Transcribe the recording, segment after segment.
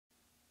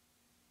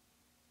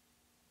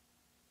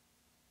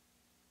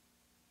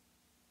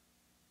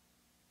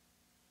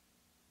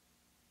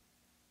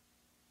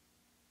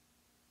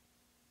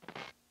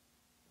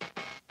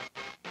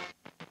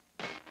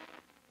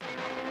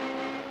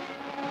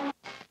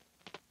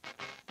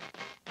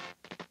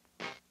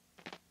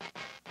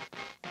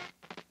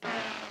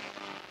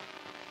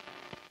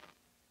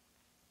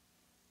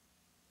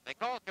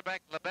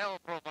Quebec, La Belle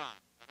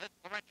Provence. And this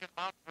Laurentian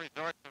mountain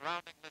resort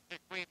surrounding the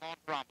Circuit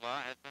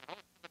Mont-Tremblant has been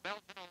host to the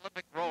Belgian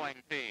Olympic rowing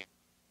team.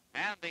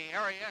 And the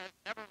area has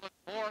never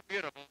looked more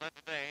beautiful than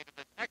today to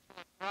this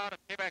excellent crowd of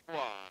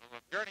Quebecois who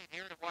have journeyed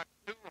here to watch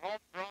two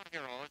homegrown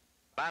heroes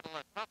battle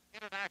a tough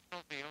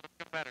international field of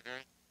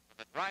competitors for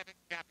the driving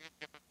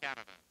championship of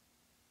Canada.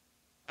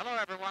 Hello,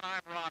 everyone.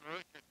 I'm Ron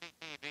Roos, your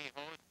CTV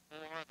host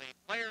for the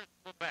Players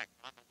Quebec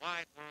on the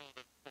wide world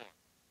of sport.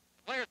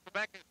 The Players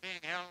Quebec is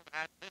being held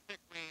at the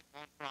Circuit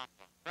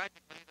Mont-Tremblant.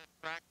 Tragically, this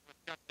track was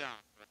shut down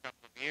for a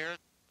couple of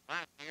years.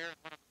 Last year,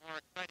 one of the more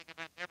exciting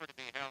events ever to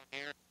be held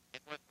here,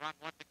 it was run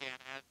once again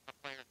as the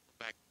Players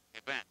Quebec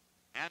event.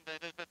 And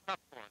it is a tough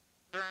course,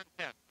 stern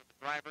test for the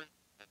drivers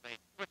as they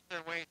twist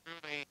their way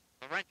through the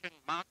Laurentian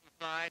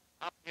mountainside,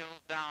 uphill,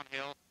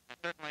 downhill, and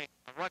certainly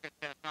a rugged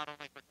test not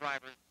only for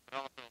drivers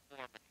but also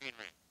for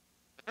machinery.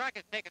 The track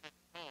has taken its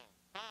toll.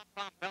 Tom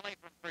Pompelli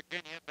from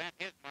Virginia bent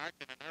his march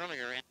in an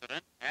earlier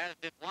incident, as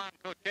did Juan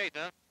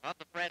Cocheta of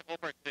the Fred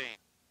Obert team.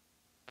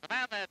 The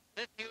man that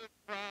this huge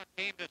crowd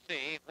came to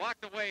see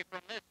walked away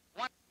from this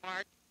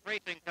once-march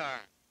racing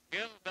car,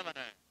 Gilles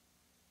Villeneuve.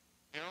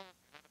 Gilles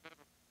had a bit of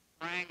a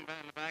sprang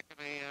in the back of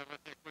the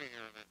circuit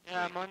here.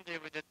 Yeah, Monday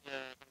we did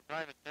some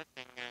private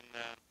testing and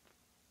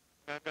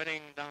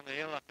getting down the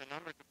hill after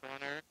number two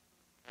corner.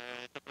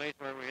 It's a place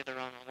where we hit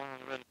around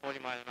 140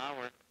 miles an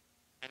hour.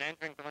 And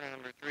entering corner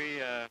number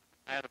 3, I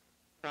had a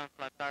front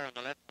flat tire on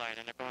the left side,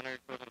 and the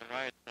corner goes on the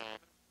right. So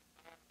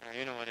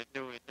you know what it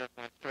do? It just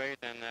went straight,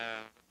 and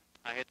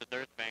I hit the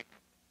dirt bank.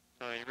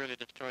 So it really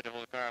destroyed the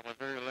whole car. I was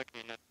very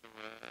lucky not to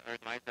hurt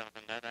myself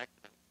in that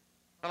accident.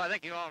 Well, I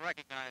think you all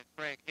recognize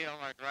Craig Hill,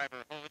 our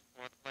driver host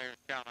for the Players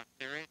Challenge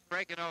Series.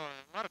 Craig, you know,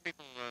 a lot of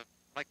people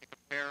like to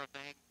compare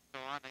things, so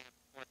on. They have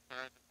sports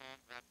cars at home,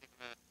 perhaps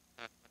even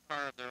a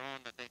car of their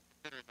own that they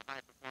consider as a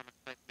high-performance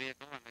type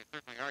vehicle, and they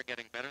certainly are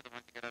getting better, the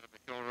ones you get out of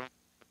the showroom.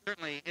 But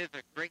certainly is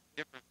a great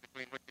difference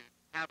between what you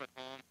have at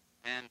home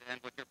and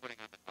what you're putting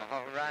on the track.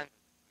 Oh, Ron,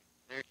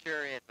 there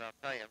sure is, I'll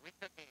tell you. We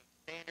took a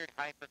standard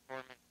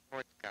high-performance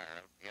sports car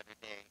out the other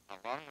day,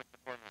 along with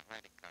the Former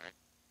Atlantic cars,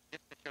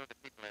 just to show the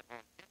people at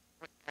home just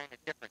what kind of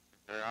differences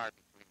there are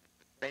between the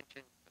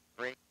suspension, the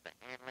brakes, the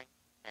handling.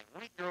 And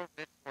we drove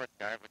this sports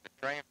car with the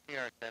Triumph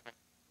TR7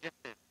 just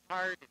as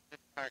hard as this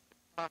car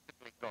could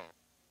possibly go.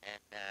 And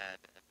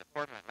the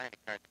Former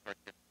Atlantic cars, of course,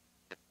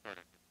 just sort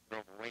of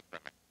drove away from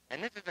it.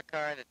 And this is a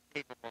car that's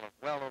capable of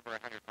well over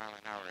 100 miles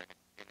an hour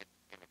in its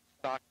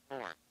stock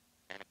form.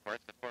 And, of course,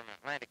 the Former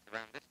Atlantics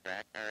around this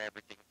track are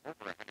averaging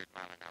over 100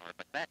 miles an hour.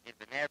 But that is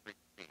an average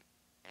speed.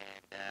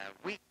 And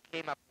we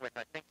came up with,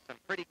 I think, some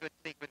pretty good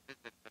sequences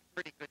and some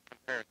pretty good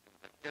comparisons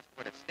of just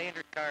what a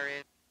standard car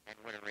is and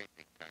what a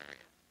racing car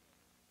is.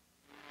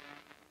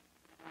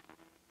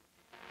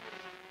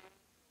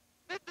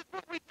 This is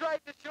what we tried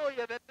to show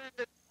you, that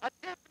there's a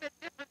definite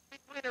difference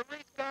between a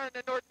race car and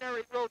an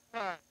ordinary road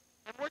car.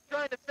 And we're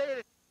trying to say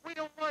that we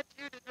don't want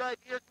you to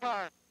drive your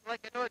car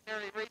like an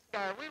ordinary race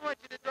car. We want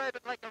you to drive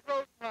it like a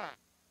road car.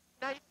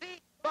 Now, you see,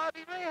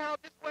 Bobby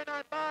Rahal just went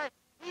on by.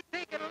 He's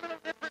taking a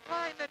little different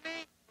line than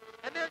me.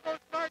 And there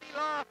goes Marty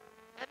Law.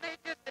 And they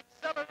just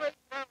accelerate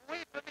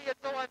away from me as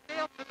though I'm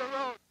nailed to the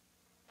road.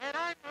 And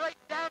I'm right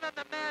down on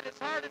the mat as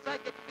hard as I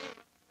can be.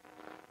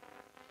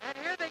 And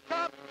here they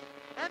come.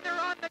 And they're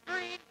on the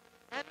green.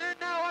 And they're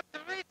now up to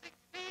racing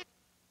speed.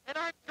 And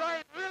I'm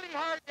trying really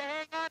hard to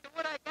hang on to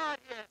what I got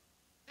here.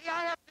 See,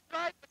 I have to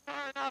drive the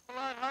car an awful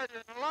lot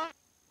harder and a lot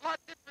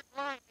different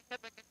line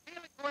because I can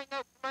feel it going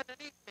out from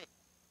underneath me.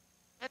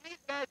 And these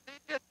guys,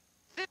 they're just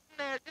sitting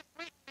there, just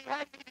waiting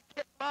behind me to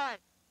get by.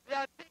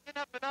 Yeah, I'm taking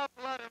up an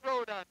awful lot of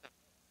road on them.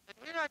 And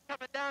here I'm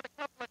coming down a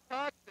couple of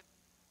talks and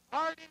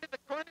hard into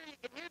the corner. You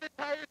can hear the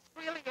tires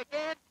squealing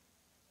again.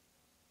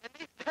 And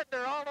these guys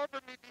are all over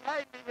me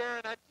behind me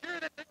here, and I'm sure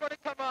that they're going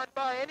to come on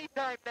by any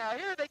time now.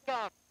 Here they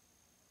come.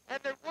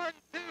 And they're 1,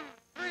 2,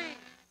 3.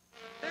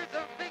 There's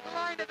a big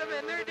line of them,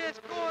 and they're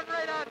just going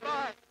right on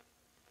by.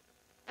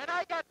 And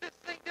I got this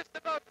thing just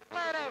about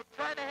flat out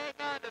trying to hang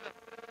on to them.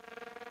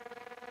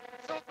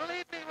 So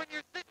believe me, when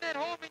you're sitting at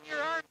home in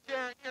your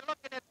armchair and you're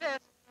looking at this,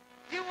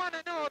 you want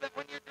to know that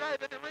when you're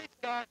driving a race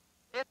car,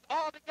 it's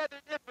altogether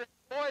different.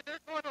 Boy,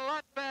 they're going a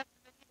lot faster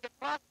than you can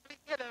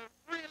possibly get a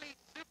really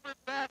super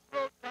fast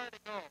road car to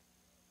go.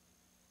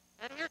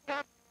 And here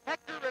comes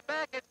Hector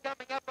Rebecca's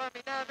coming up on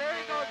me now. There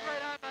he goes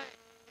right on my...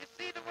 You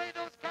see the way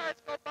those cars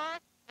go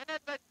by? And as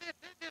I said,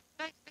 they're just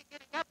nicely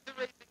getting up to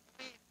racing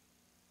speed.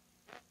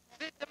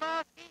 Sid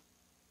Demosky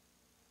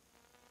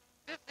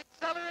just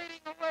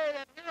accelerating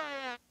away, and here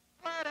I am,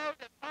 flat out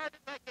as hard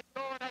as I can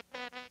go, and I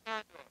can't hang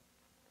on to them.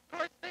 Of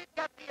course, they've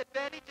got the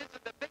advantages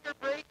of the bigger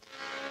brakes,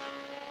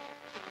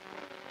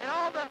 and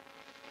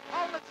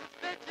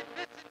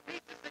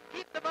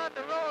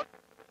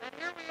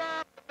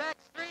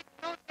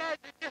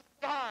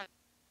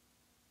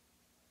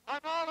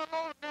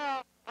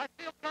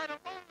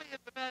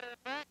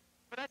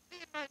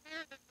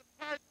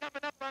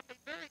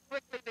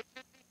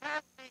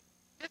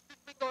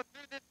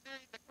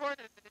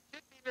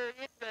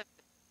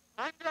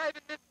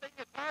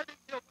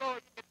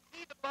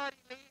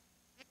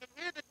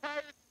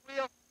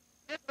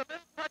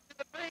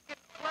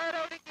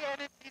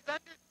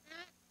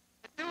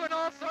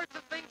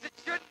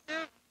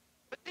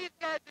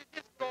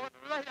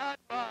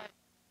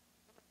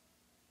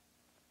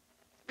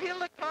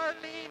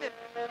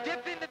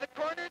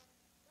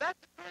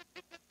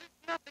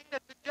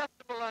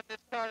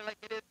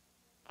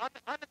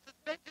On the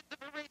suspensions of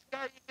a race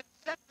car, you can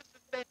set the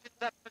suspensions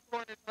up for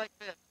corners like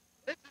this.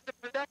 This is a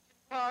production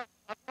car,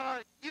 a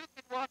car you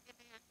can walk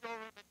into your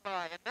showroom and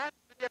buy. And that's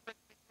the difference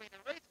between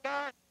a race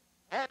car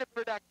and a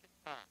production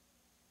car.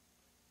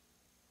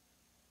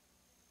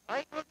 I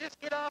think we'll just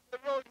get off the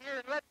road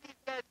here and let these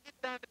guys get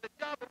down to the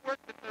job of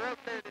work that they're out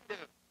there to do.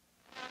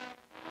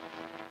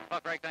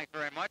 Well, Greg, thanks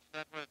very much.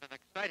 That was an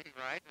exciting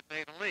ride, to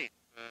say the least.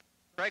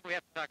 Greg, we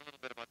have to talk a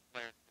little bit about the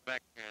players in Quebec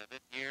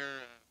this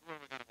year. Who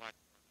are we going to watch?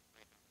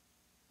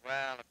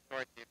 Well, of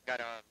course, you've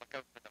got to look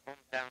out for the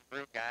hometown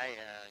brew guy,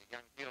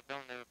 young Gilles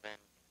Villeneuve, and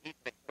he's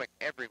been quick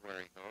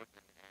everywhere he goes,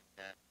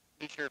 and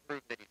he sure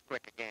proved that he's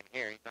quick again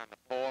here. He's on the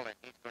pole, and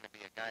he's going to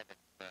be a guy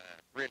that's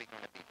really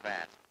going to be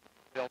fast.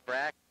 Bill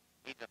Brack,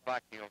 he's a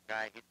foxy old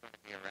guy. He's going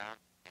to be around,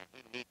 and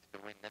he needs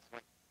to win this one.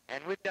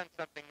 And we've done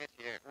something this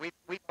year. We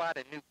bought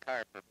a new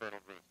car for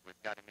Bertle Roos. We've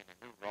got him in a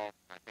new role.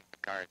 I think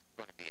the car is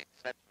going to be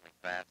exceptionally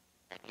fast,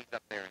 and he's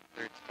up there in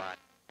third spot.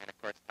 And, of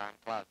course, Tom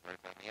Klausler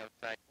is on the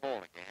outside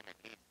pole again, and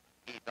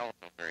he's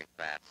also very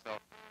fast. So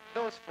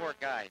those four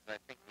guys I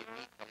think you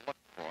need to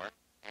look for.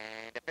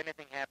 And if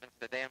anything happens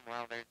to them,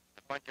 well, there's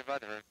a bunch of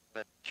others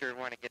that sure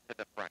want to get to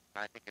the front.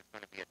 I think it's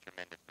going to be a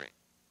tremendous race.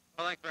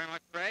 Well, thanks very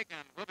much, Greg,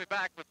 and we'll be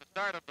back with the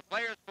start of the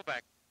Players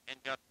Quebec in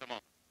just a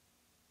moment.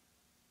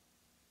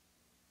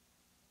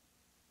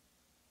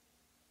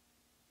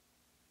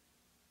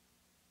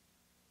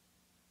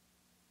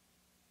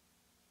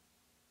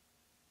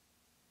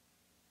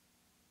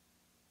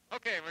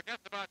 Okay, we're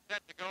just about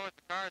set to go as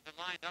the cars are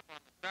lined up on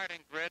the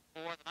starting grid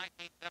for the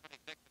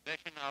 1976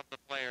 edition of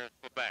the Players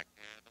Quebec.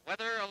 The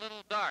weather a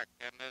little dark,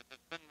 and as has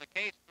been the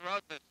case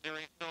throughout this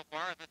series so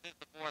far, this is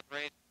the fourth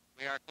race,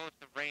 we are close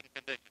to rain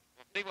conditions.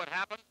 We'll see what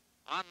happens.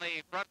 On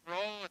the front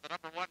row, at the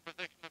number one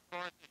position, of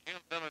course, is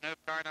Gilles Villeneuve,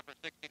 car number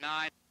 69.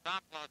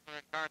 Tom Klausler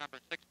in car number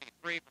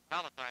 63 from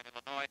Palatine,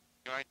 Illinois,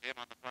 joins him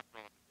on the front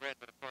row of the grid.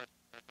 But, of course,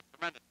 there's some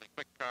tremendously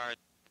quick cars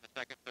in the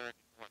second, third,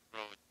 and fourth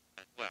rows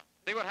as well.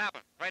 See what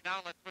happens. Right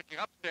now, let's switch you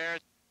upstairs.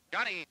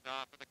 Johnny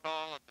Esau for the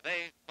call of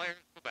today's Players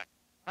Quebec.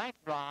 Thanks,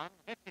 Ron.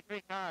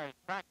 53 cars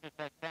practice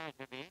at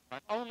Saint-Denis,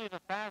 but only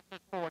the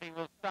fastest 40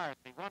 will start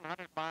the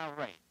 100-mile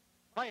race.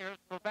 Players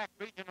Quebec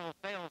Regional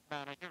Sales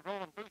Manager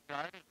Roland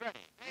Bouchard is ready.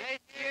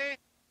 Messieurs,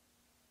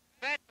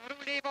 faites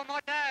rouler vos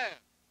moteurs.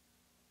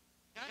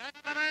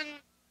 Gentlemen,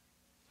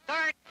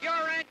 start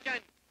your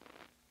engine.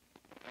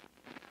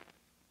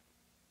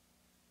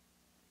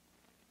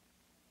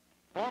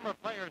 Former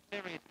Players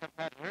Series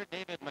competitor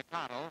David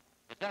McConnell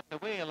is at the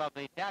wheel of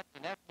the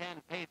Datsun F10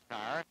 pace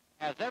car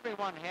as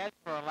everyone heads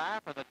for a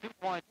lap of the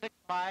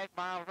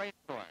 2.65-mile race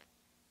course.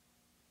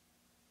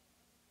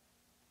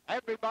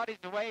 Everybody's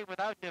away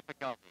without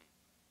difficulty.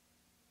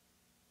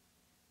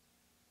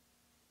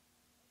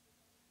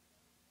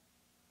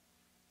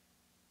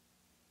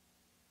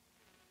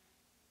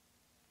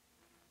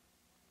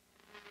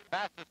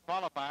 Fastest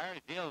qualifier,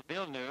 Gilles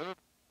Villeneuve,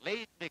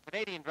 leads the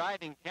Canadian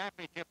Driving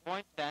Championship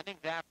point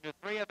standings after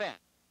 3 events.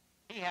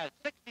 He has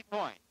 60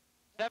 points,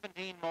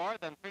 17 more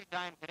than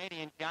three-time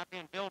Canadian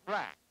champion Bill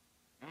Brack.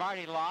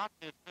 Marty Loft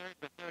is third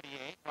with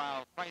 38,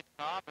 while Price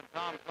Cobb and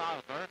Tom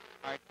Klausler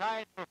are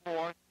tied for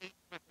fourth, each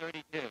with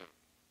 32.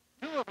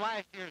 2 of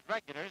last year's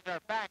regulars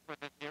are back with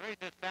the series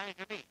at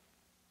Saint-Denis.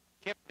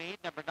 Chip Meade,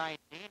 number 19,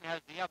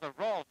 has the other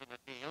roles in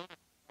the field,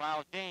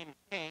 while James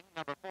King,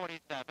 number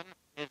 47,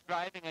 is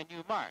driving a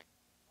new mark.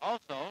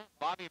 Also,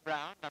 Bobby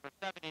Brown, number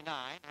 79,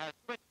 has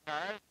switched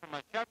cars from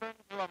a Chevron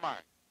to a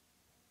Mark.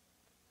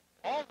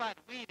 All that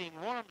weeding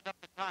warms up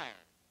the tires.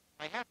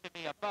 They have to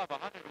be above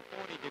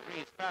 140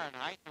 degrees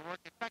Fahrenheit to work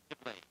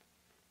effectively.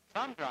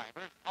 Some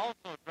drivers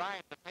also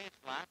drive the pace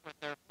lap with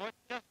their foot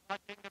just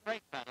touching the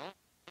brake pedal,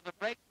 so the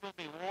brakes will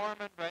be warm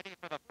and ready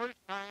for the first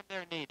time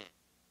they're needed.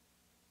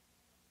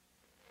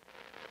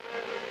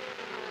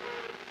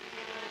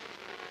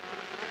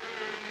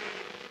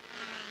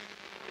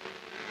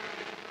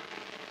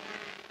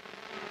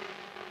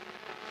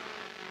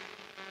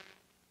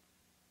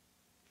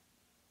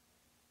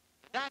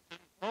 Datsun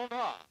pulled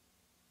off.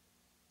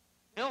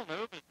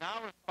 Villeneuve is now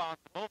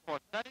responsible for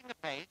setting the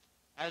pace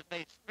as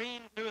they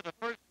stream through the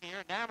first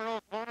gear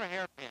Namaro corner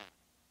hairpin.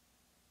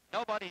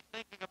 Nobody's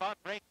thinking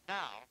about brakes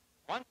now.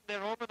 Once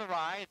they're over the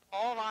rise,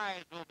 all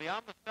eyes will be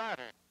on the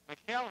starter,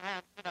 Michelle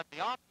Hansen, at the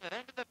opposite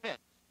end of the pits.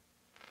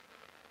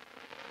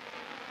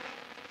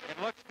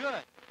 It looks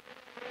good.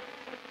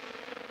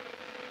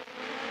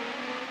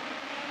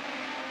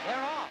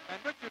 They're off, and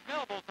Richard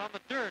Melville's on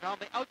the dirt on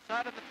the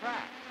outside of the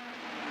track.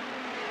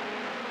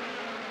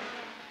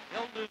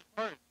 Villeneuve's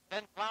first,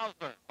 then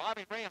Klausler,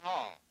 Bobby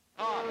Rahal,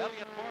 Cobb,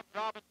 Elliott Forbes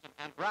Robinson,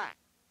 and Brack.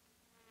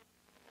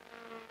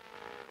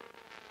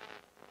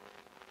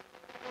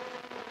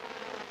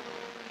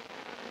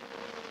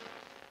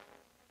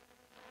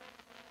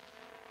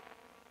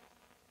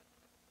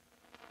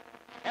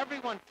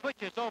 Everyone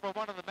twitches over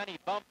one of the many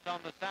bumps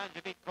on the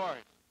Saint-Denis course,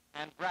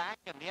 and Brack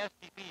in the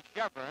STP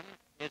Chevron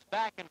is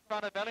back in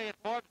front of Elliott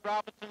Forbes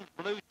Robinson's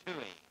Blue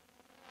Tui.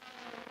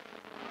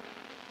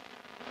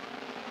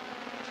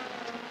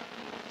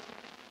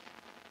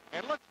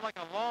 It looks like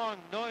a long,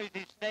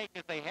 noisy snake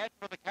as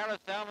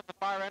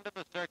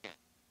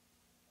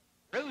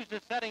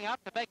setting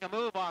up to make a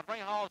move on Ray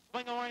Hall's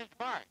swing orange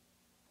mark.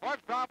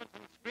 Forbes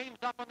Robinson screams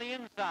up on the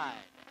inside.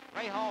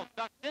 Ray Hall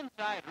ducks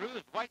inside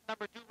Rue's white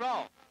number 2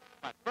 row,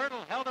 but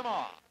Bertle held him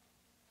off.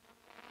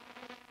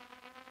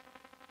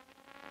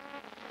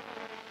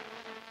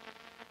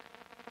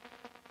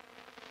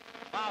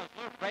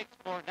 Klausler breaks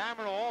for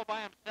Namero all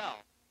by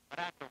himself, but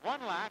after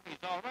one lap, he's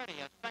already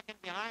a second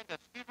behind the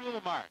speed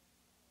rule mark.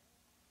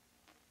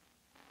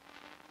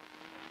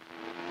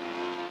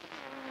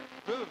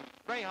 Rue,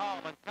 Ray Hall,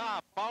 and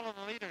Cobb follow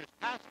the leaders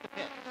past the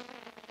pits.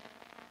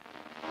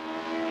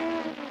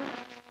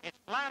 It's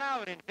flat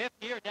out in 5th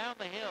gear down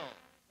the hill,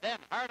 then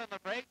hard on the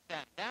brakes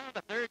and down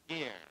to 3rd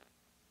gear.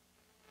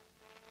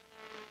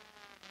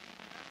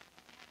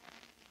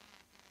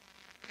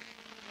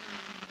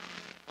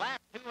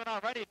 Lap 2 and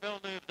already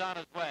Villeneuve's on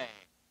his way.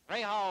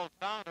 Ray Hall's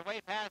found a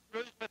way past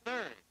Bruce for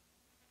 3rd.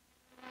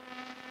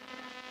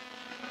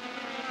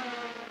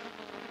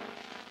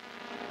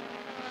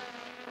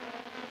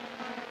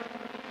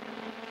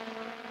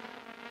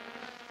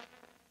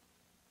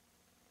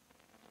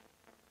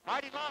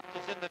 Marty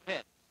Loftus is in the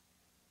pits.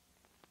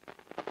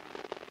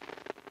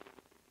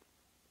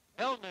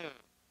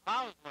 Villeneuve,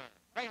 Klausler,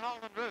 Ray Hall,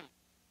 and Roos.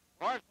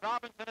 Forbes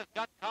Robinson has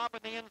got Cobb on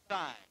the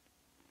inside.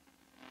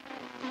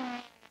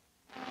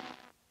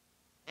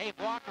 Dave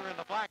Walker in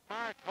the black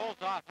march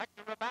holds off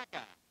Hector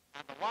Rebecca,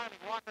 and the wily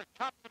Walker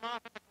chops him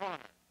off at the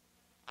corner.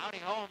 Audi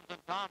Holmes and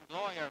Tom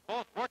Gloy are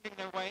both working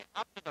their way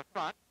up to the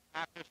front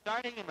after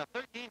starting in the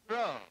 13th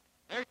row.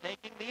 They're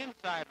taking the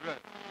inside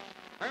route.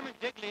 Herman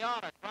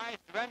Gigliotta tries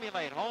to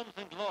emulate Holmes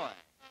and Gloy.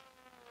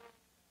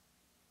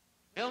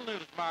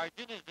 Villeneuve's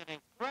margin is an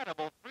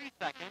incredible 3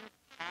 seconds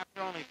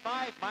after only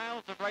 5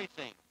 miles of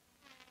racing.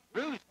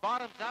 Bruce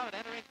bottoms out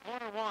entering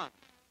corner 1.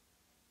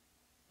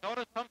 So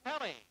does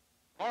Pompelli.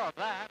 More of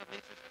that, and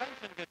the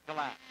suspension could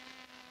collapse.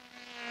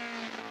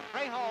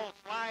 Ray Hall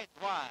slides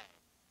wide.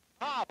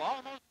 Cobb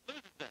almost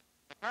loses it.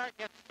 The car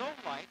gets so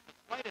light, the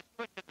slightest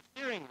twitch at the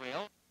steering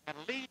wheel can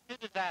lead to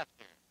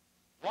disaster.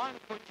 Juan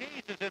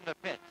Cochise is in the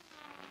pits.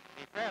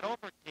 The Fred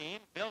Ober team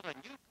built a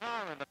new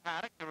car in the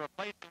paddock to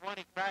replace the one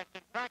he crashed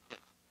in practice.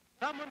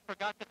 Someone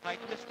forgot to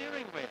tighten the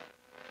steering wheel.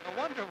 No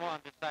wonder Juan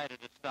decided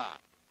to stop.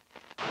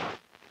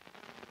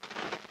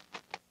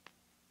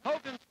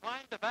 Hogan's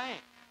climbed the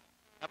bank.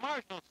 The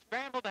marshals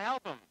scrambled to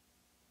help him.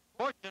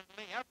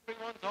 Fortunately,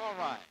 everyone's all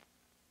right.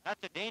 That's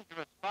a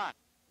dangerous spot.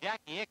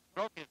 Jackie Hicks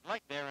broke his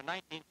leg there in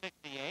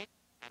 1968,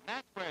 and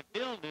that's where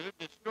Villeneuve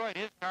destroyed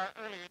his car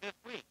earlier this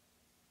week.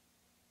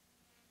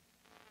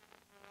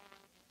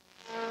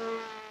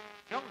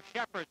 Joe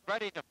Shepard's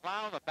ready to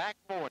plow the back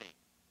 40.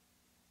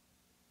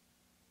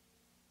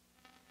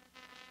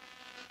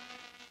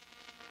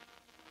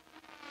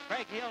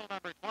 Craig Hill,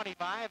 number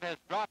 25, has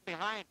dropped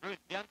behind Bruce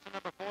Jensen,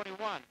 number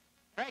 41.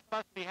 Craig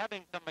must be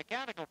having some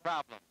mechanical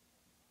problems.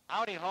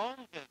 Audi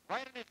Holmes is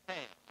right in his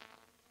tail.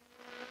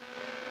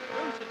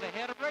 Bruce is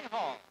ahead of Ray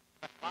Hall.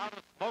 The cloud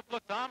of smoke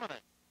looks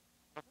ominous.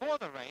 Before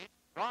the race,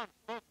 Ron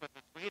spoke with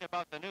the Swede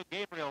about the new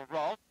Gabriel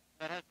Rolf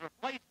that has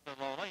replaced the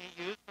Lola he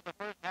used for the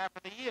first half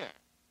of the year.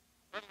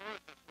 Bertle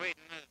Roos of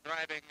Sweden is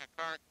driving a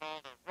car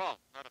called a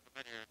Rolf, not a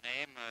familiar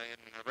name in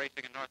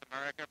racing in North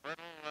America.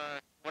 Bertle,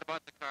 what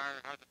about the car?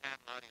 How's it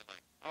handled? How do you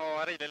like it?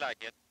 Oh, I really like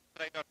it.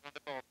 Straight out from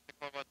the box, the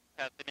car was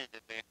passed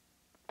immediately.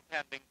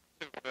 Handling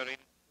super in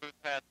smooth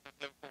paths and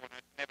slow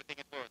corners, and everything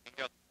is working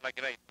just like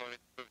a race car is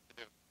supposed to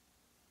do.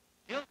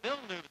 Gilles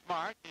Villeneuve's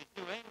march is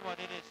doing what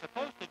it is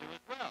supposed to do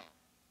as well.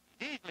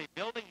 He's easily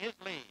building his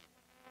lead.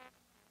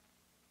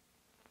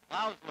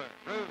 Klausler,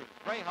 Roos,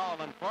 Ray Hall,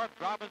 and Forbes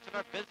Robinson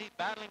are busy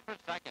battling for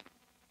second.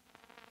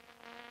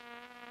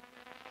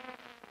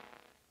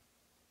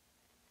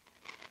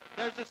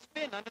 There's a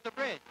spin under the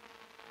bridge.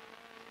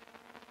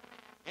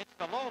 It's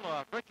the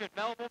Lola of Richard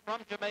Melville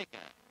from Jamaica.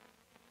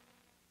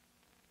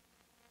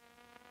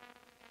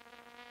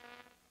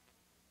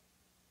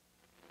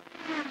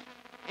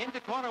 Into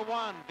corner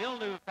 1,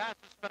 Villeneuve passes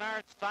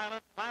Spinard's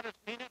silent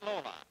clandestine at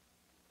Lola.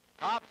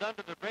 Cobb's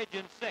under the bridge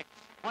in 6th.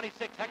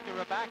 26 Hector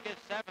Raback is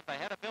 7th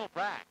ahead of Bill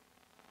Brack.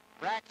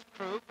 Brack's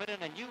crew put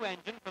in a new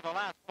engine for the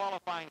last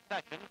qualifying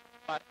session,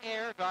 but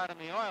air got in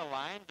the oil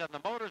lines and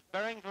the motor's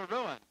bearings were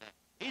ruined.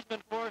 He's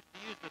been forced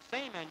to use the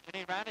same engine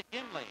he ran at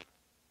Gimli.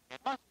 It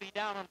must be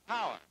down on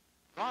power.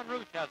 Ron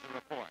Roosh has a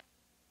report.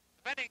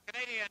 Defending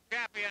Canadian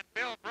champion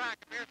Bill Brack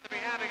appears to be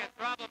having his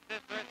problems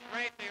this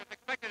race. He was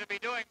expected to be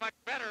doing much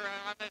better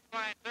on this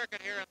fine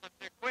circuit here in the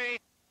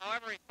circuit.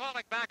 However, he's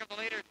falling back of the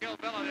leader, Gilles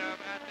Villeneuve,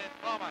 at this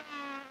moment.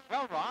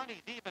 Well, Ron,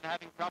 he's even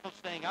having trouble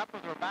staying up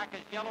with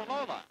Rebecca's yellow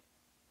Lola.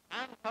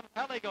 And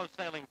Pompelli goes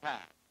sailing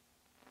past.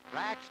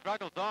 Brack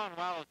struggles on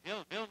while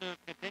Gilles Villeneuve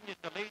continues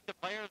to lead the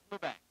players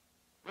Quebec.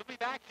 We'll be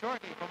back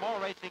shortly for more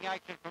racing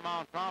action from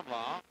Mount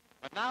Tremblant.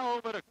 But now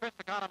over to Chris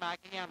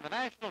Economaki and the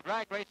National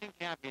Drag Racing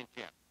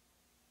Championship.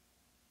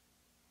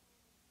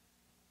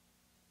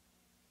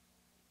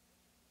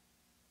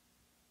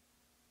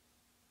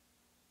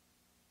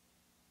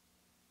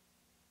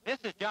 This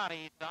is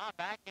Johnny Esau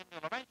back in the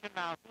Laurentian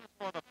Mountains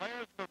for the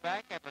Players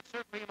Quebec at the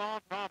Circuit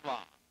Mont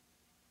Tremblant.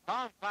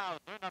 Tom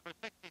Klausner, number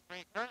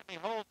 63, currently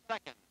holds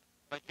second.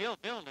 But Gilles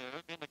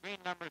Villeneuve in the green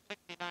number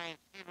 69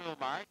 Ski Rule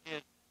March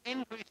is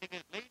increasing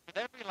his lead with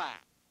every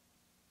lap.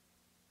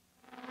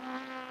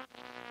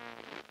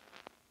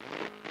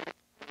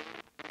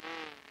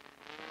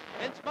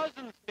 Vince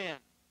Muzzin spins.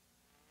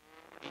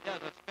 He does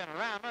a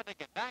spinorama to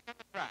get back on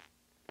the track.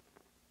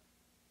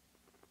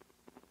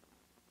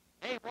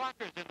 Dave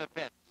Walker's in the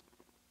pits.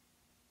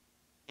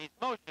 He's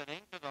motioning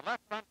to the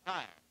left front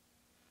tire.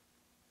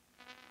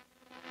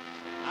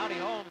 Howdy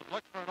Holmes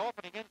looks for an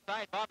opening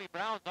inside Bobby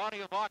Brown's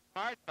audio box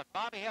march, but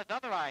Bobby has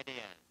other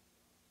ideas.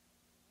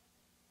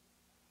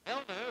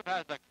 Villeneuve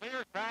has a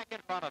clear track in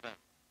front of him.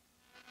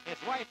 His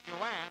wife,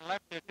 Joanne,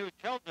 left their two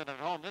children at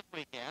home this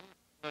weekend,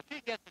 so she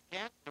gets a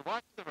chance to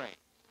watch the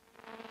race.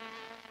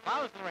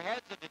 Klausner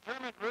heads a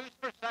determined ruse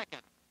for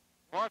second.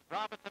 Fourth,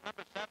 Robinson,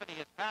 number 70,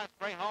 has passed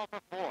Ray Hall for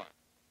fourth.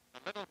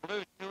 The little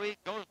blue Tui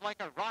goes like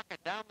a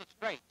rocket down the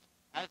straights,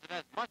 as it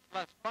has much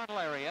less frontal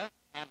area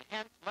and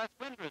hence less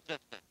wind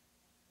resistance.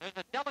 There's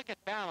a delicate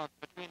balance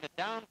between the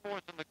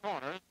downforce in the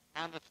corners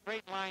and the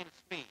straight line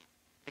speed.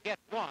 To get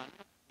one,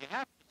 you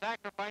have to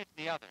sacrifice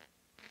the other.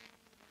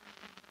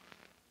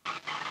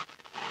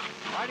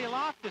 Marty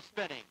Loft is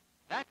spinning.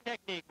 That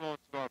technique won't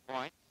score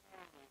points.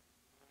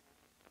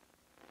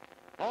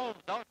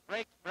 Holmes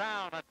outbreaks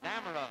Brown at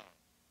Namaro.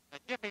 The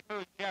Jiffy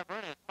Food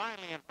Chevron is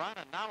finally in front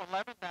and now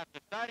 11th after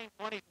starting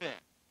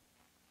 25th.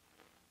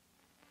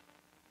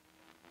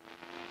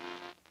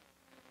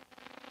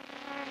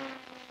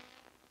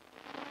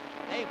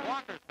 Dave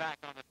Walker's back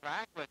on the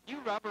track with new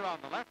rubber on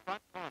the left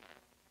front corner.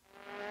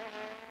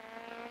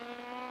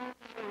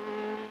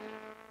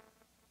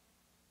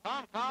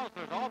 Tom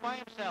Klausner's all by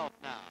himself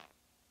now.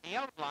 He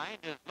outlined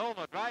his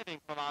Lola driving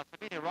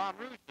philosophy to Ron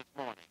Rouge this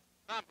morning.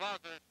 Tom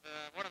Klausner is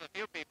one of the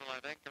few people, I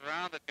think,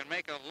 around that can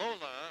make a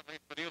Lola, at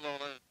least the new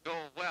Lola, go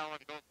well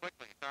and go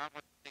quickly. Tom,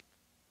 what's the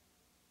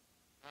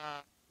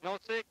secret? No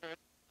secret.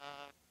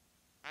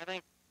 I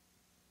think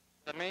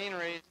the main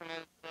reason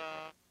is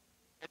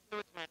it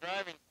suits my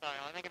driving style.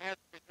 I think it has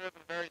to be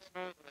driven very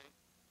smoothly,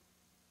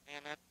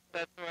 and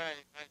that's the way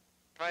I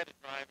try to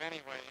drive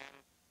anyway. And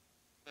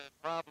the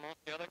problem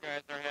most of the other guys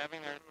are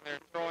having,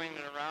 they're throwing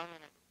it around,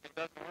 and it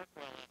doesn't work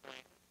well that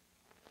way.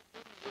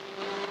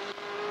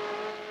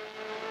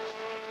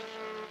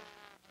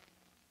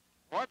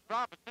 Fort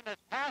Robinson has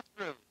passed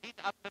through. He's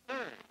up to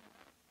third.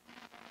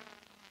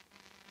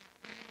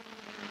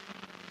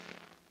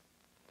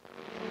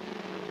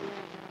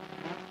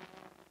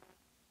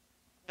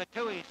 The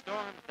Tui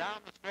storms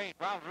down the straight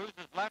while Rouge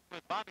is left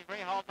with Bobby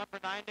Rahal, number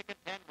 9, to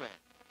contend with.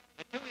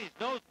 The Tui's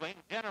nose wing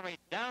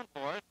generates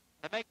downforce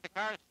to make the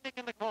car stick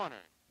in the corners.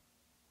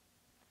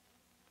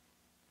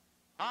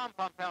 Tom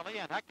Pompelli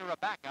and Hector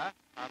Abaca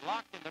are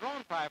locked in their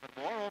own private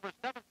war over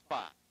 7th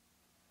spot.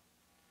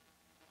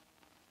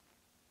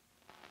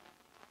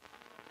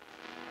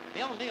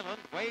 Bill Nealon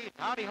waves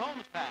Howdy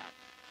Holmes pass.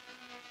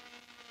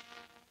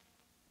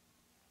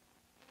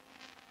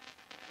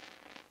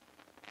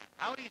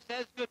 Howdy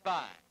says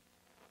goodbye.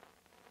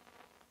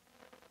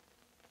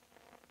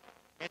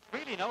 It's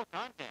really no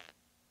contest.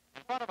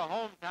 In front of a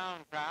hometown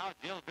crowd,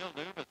 Gilles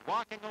Villeneuve is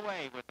walking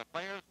away with the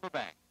Players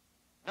Quebec.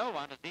 No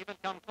one has even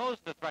come close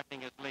to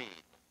threatening his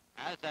lead.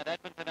 As at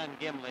Edmonton and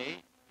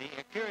Gimli, the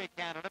Ecurie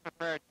Canada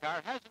prepared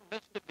car hasn't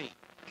missed a beat.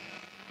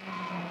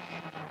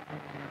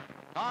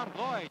 Tom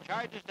Gloy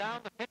charges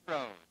down the pit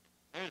road.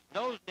 There's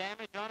nose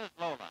damage on his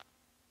Lola.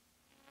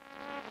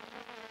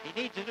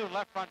 He needs a new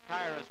left front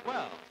tire as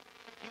well.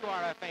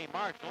 QRFA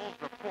marshals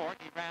report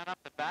he ran up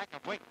the back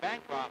of Wick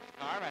Bancroft's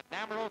car at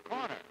Namaro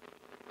Corner.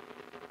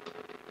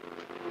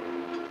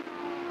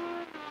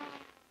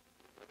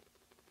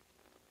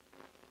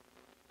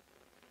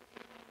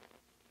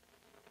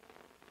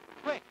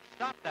 Quick,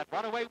 stop that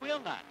runaway wheel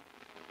nut.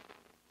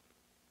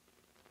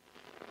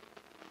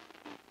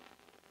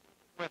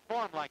 With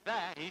form like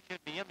that, he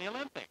should be in the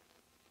Olympics.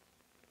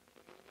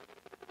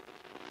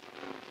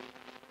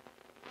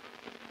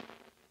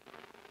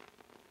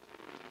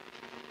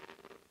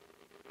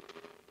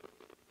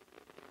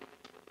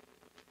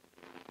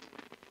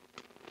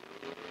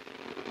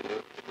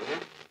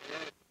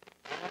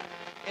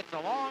 It's a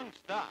long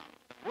stop.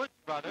 The Woods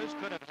brothers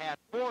could have had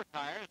 4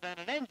 tires and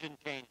an engine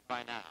changed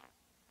by now.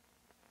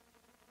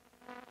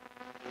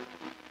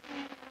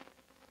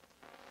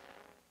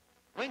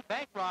 Wink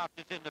Bancroft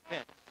is in the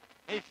pits.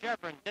 His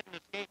Chevron didn't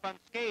escape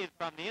unscathed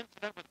from the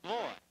incident with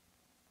Gloy.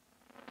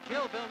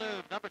 Gilles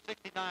Villeneuve, number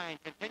 69,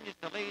 continues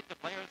to lead the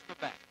Players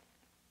Quebec.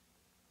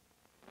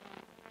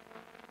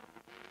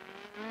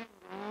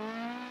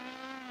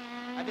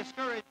 A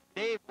discouraged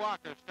Dave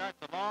Walker starts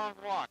a long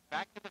walk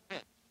back to the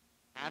pits,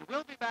 and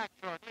we'll be back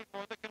shortly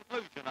for the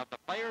conclusion of the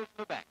Players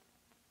Quebec.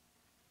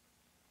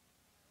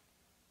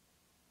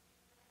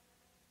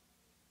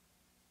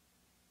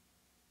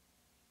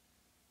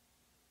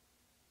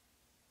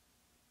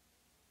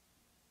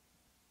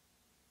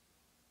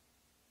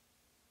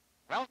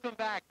 Welcome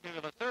back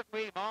to the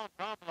Circuit Mont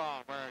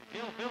Tremblant, where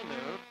Gilles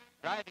Villeneuve,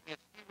 driving his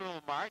ski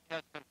rule march,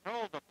 has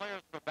controlled the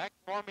Players Quebec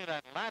Formula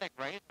Atlantic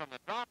race from the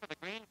drop of the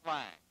green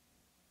flag.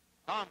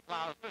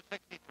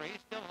 63,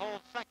 still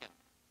holds second.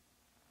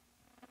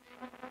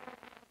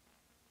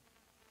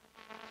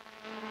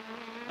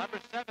 Number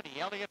 70,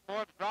 Elliott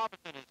Forbes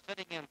Robinson, is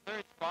sitting in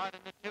third spot in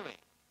the 2E.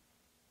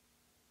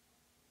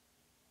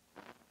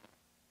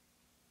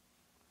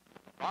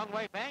 Wrong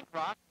way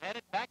Bancroft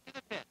headed back to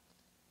the pits.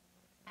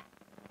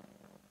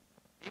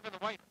 Even the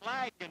white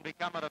flag can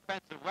become an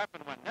offensive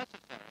weapon when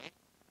necessary.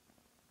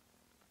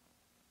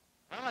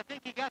 Well, I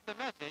think he got the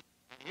message,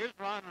 and here's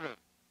Ron Root.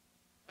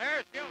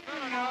 There's Gil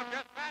Dulido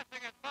just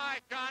passing it by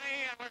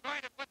Johnny, and we're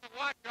going to put the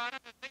watch on him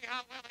to see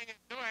how well he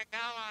is doing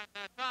now on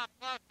Tom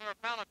Klausner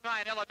of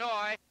Palatine,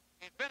 Illinois.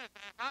 He's been as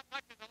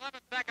much as 11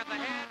 seconds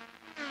ahead,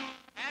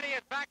 and he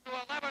is back to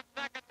 11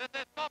 seconds at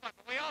this moment.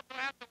 But we also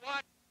have to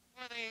watch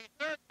for the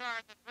third car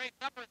in this race,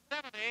 number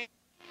 70.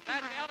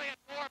 That's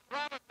Elliott Forbes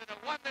Robinson, who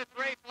won this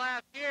race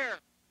last year.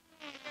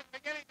 He is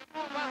beginning to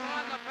move us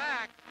on the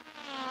back,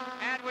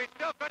 and we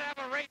still could have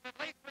a race at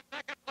least for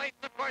second place.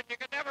 Of course, you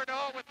can never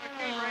know with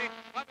machinery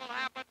what will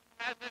happen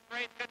as this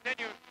race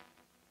continues.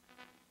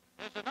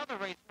 There's another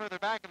race further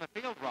back in the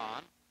field,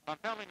 Ron.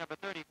 Pompelli, number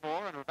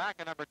 34, and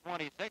Rebecca, number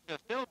 26, are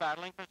still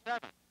battling for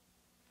 7.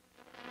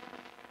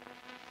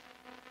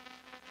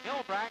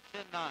 Bill Brack's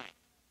in 9.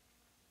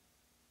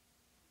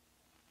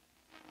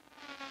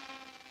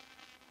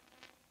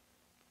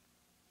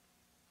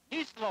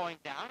 He's slowing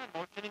down and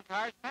motioning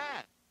cars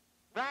past.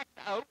 Brack's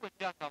out with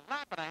just a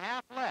lap and a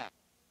half left.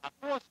 A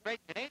 4th straight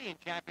Canadian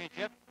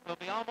championship will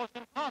be almost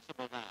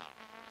impossible now.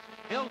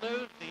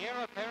 Villeneuve's the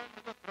heir apparent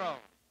to the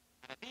throne,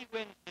 and if he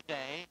wins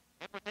today,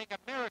 it would take a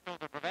miracle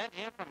to prevent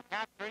him from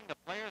capturing the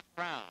player's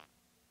crown.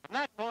 From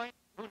that point,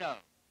 who knows?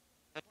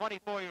 The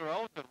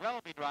 24-year-old could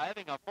well be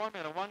driving a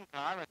Formula One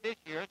car at this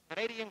year's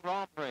Canadian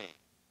Grand Prix.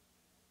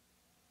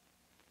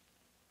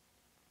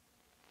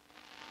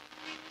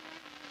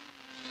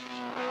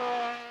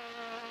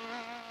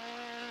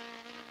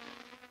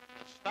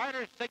 The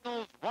starter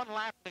signals 1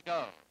 lap to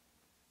go.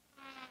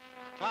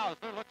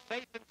 Klausner looks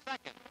safe in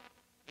second.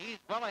 He's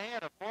well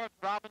ahead of Forbes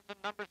Robinson,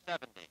 number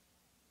 70.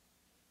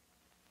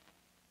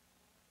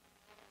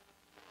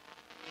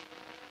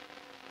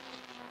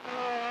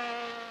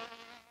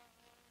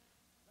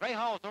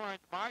 Rahall's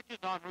orange march is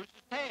on Roos's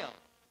tail.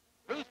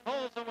 Roos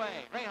pulls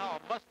away. Rahal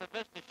must have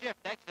missed a shift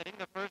exiting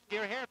the first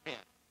gear hairpin.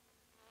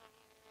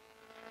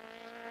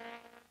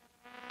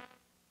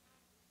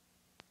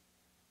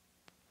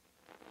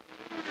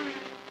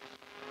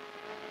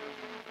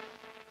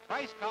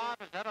 Bryce Cobb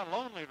has had a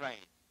lonely race,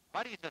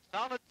 but he's a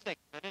solid 6th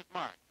in his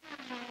march.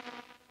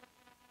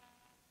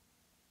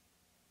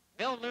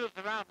 Villeneuve's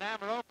around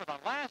Navarro for the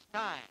last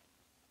time.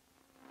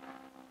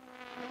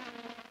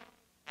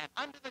 And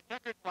under the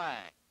checkered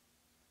flag.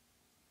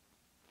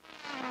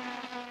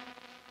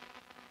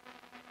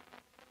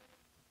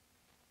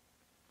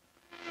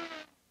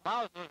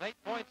 Klausner's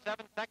 8.7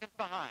 seconds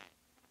behind.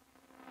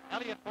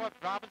 Elliott Forbes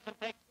Robinson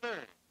takes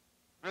 3rd.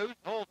 Roos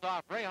holds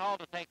off Rahal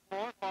to take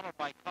 4th, followed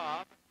by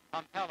Cobb,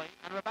 Pompelli,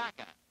 and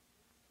Rebecca.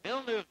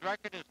 Villeneuve's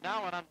record is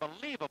now an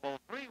unbelievable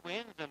 3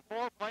 wins and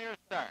 4-player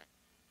start.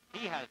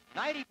 He has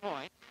 90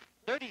 points,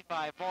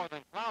 35 more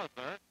than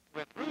Klausner,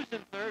 with Roos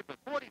in 3rd with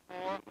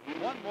 44,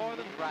 1 more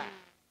than Brack.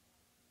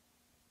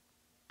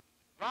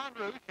 Ron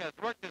Roos has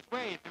worked his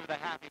way through the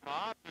happy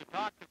mob to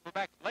talk to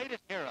Quebec's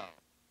latest hero.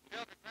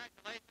 Bill,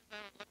 congratulations.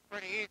 That one looked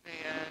pretty easy.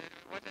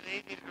 It wasn't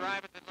easy to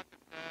drive.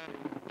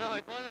 No,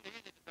 it wasn't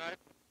easy to drive.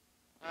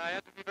 I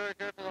have to be very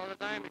careful all the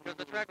time because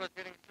the track was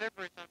getting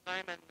slippery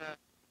sometime, and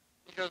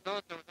you just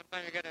don't know.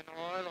 Sometimes you get in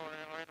oil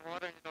or in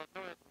water and you don't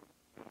know it.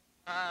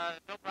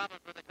 No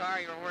problems with the car.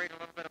 You were worried a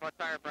little bit about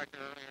tire pressure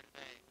earlier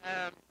today.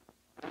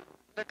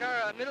 The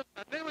car,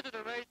 midway to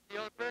the race,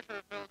 the oil pressure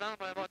fell down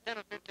by about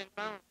 10 or 15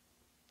 pounds.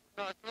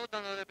 So I slowed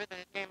down a little bit and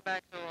it came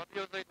back, so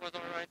obviously it was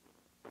all right.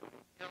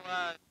 You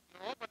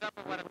opened up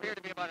with what appeared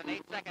to be about an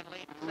 8-second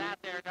lead, sat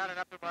there, got it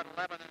up to about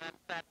 11, and then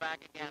sat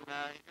back again.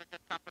 You're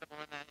just comfortable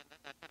in that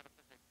kind of a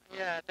position.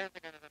 Yeah, 10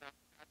 seconds is enough.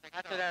 I think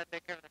after that,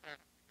 take care of the car.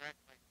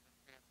 Congratulations.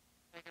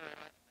 Thank you very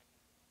much.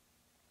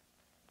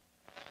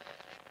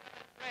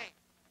 Great.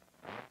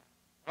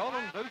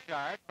 Roland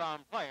Bouchard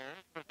from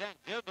Players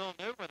presents Gilles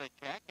Villeneuve with a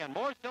check and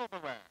more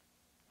silverware.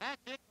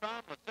 That's it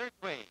from the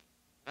circuit.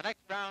 The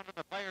next round of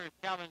the Players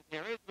Challenge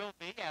Series will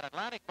be at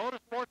Atlantic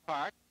Motorsport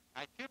Park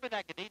at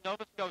Quebec-Maritime,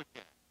 Nova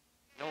Scotia.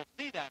 You'll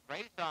see that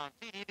race on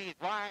CDN's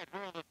Wide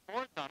World of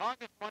Sports on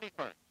August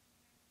 21st.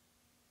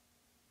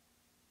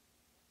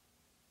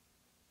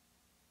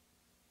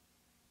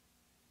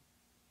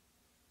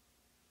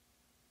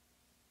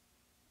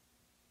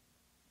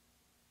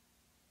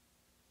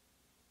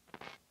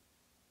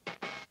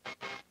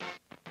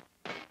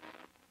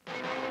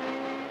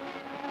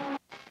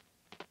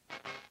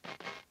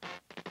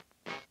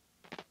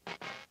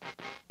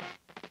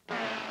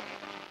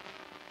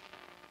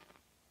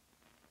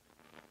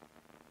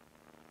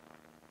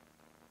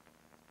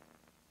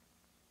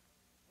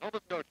 Nova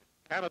Scotia,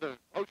 Canada's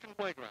ocean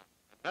playground,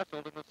 and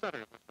nestled in the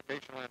center of this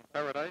vacationland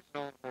paradise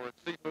known for its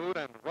seafood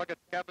and rugged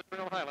Cabot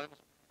Trail highlands,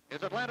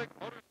 is Atlantic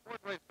Motorsport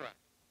Racetrack.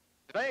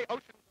 Today,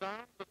 ocean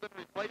sounds have been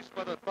replaced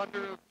by the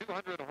thunder of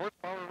 200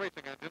 horsepower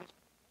racing engines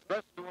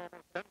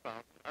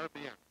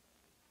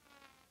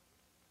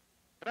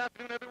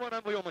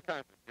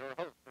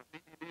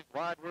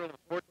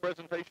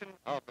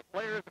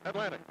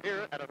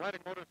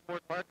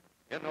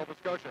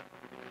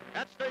Championship.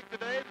 At stake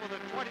today for the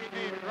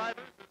 28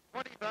 drivers is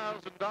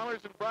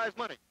 $20,000 in prize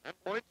money and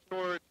points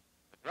towards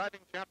the driving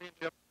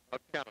championship of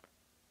Canada.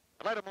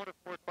 Atlanta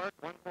Motorsport Park,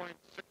 1.6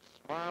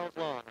 miles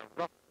long, a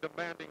rough,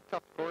 demanding,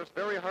 tough course,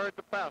 very hard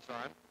to pass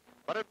on.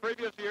 But in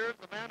previous years,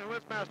 the man who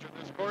has mastered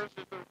this course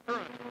is the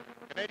current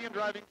Canadian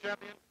driving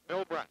champion,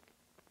 Bill Brack.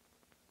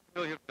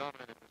 Bill, you've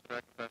dominated this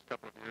track the past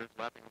couple of years,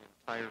 lapping the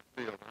entire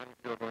field. How do you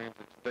feel going into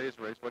today's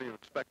race? What are you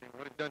expecting?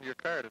 What have you done to your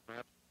car to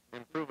perhaps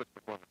improve its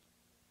performance?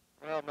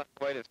 Well, I'm not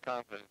quite as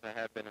confident as I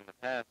have been in the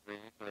past. We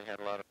usually had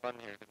a lot of fun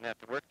here. Didn't have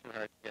to work too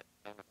hard to get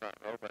on the front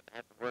row, but I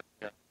had to work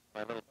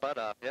my little butt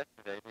off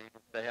yesterday to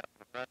even stay up in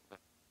the front. The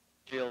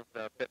shields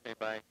bit me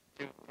by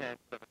 0.2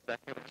 of a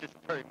second, which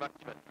isn't very much,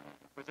 but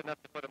it was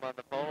enough to put him on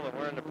the pole, and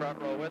we're in the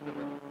front row with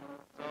him.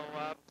 So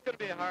it's going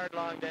to be a hard,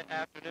 long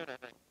afternoon, I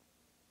think.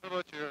 What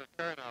about your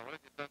car now? What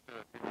have you done to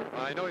it?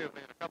 I know you've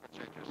made a couple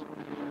changes.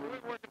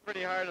 We've been working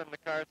pretty hard on the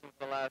car since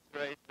the last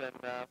race, and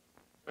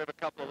we have a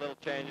couple of little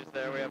changes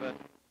there. We have a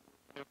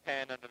new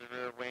pan under the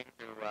rear wing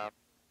to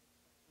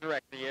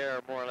direct the air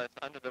more or less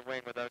under the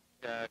wing without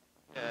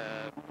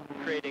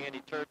creating any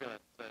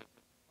turbulence. There's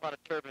a lot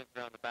of turbulence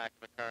around the back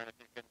of the car, and if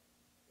you can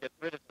get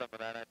rid of some of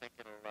that, I think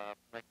it'll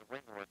make the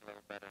wing work a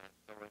little better.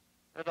 So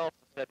it also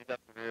steadies up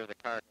the rear of the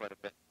car quite a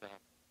bit.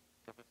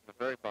 Because this is a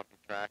very bumpy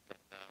track, and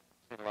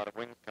we've seen a lot of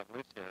wings come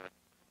loose here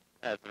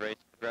as the race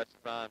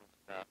progresses on.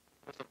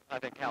 This will, I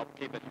think, help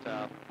keep it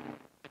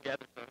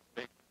together, so to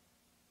speak.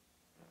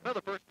 Now,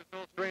 the first is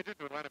no stranger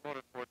to Atlanta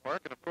Motorsport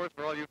Park, and of course,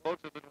 for all you folks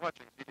who've been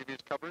watching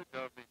CTV's coverage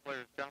of the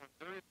Players' Challenge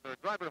Series, the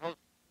driver host,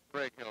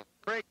 Craig Hill.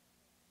 Craig,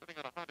 sitting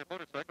on a Honda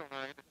motorcycle, and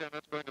I understand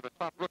that's going to the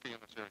top rookie in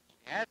the series.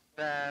 Yes,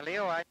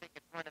 Leo, I think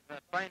it's one of the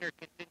finer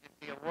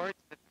contingency awards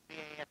that the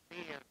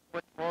CASC has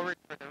put forward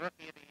for the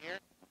Rookie of the Year.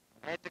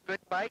 It's a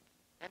good bike,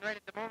 and right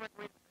at the moment,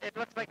 it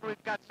looks like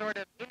we've got sort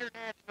of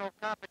international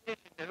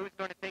competition to who's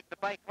going to take the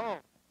bike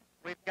home.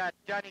 We've got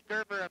Johnny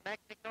Gerber of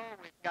Mexico,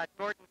 we've got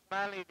Gordon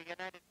Smiley of the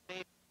United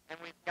States, and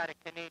we've got a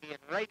Canadian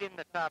right in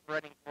the top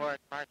running for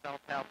it, Marcel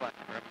Talbot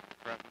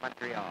from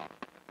Montreal.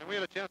 And we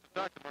had a chance to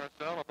talk to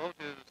Marcel about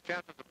his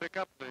chances to pick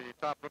up the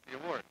top rookie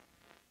award.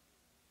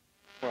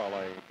 Well,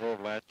 I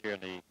drove last year in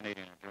the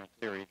Canadian Endurance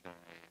Series in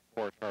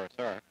the Porsche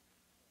RSR.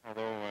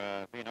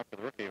 Although being up for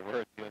the rookie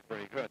award feels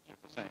pretty good,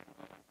 just the same.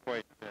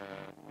 Quite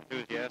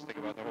enthusiastic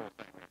about the whole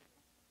thing.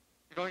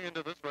 Going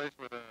into this race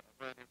with a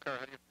brand new car,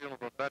 how do you feel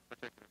about that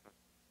particular thing?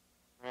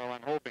 Well,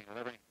 I'm hoping that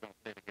everything's going to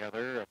stay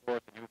together. Of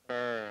course, a new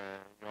car,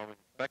 you always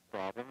expect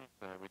problems.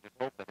 We just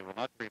hope that it will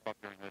not creep up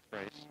during this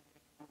race.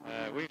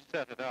 We've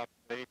set it up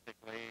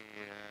basically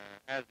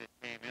as it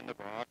came in the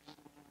box.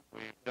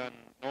 We've done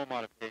no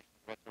modifications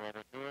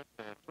whatsoever to it.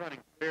 It's running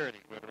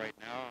fairly good right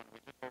now, and we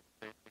just hope it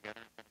stays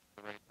together and finishes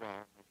the race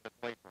well. We should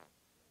play well.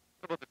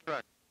 What about the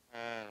track?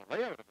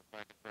 Layout of the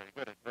track is very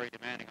good. It's very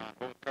demanding on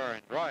both car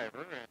and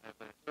driver, and as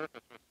the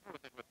surface was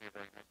smooth, it would be a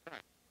very nice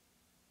track.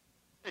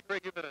 Hey,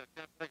 Craig, you've had a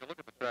chance to take a look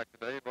at the track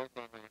today, both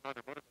on the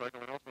Honda motorcycle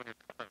and also on your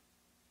car.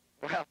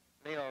 Well,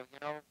 Leo, you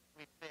know,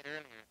 we said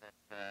earlier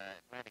that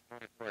Atlantic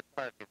Motorsport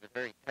Park is a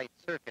very tight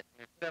circuit,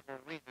 and there's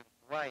several reasons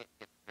why it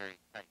gets very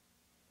tight.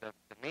 The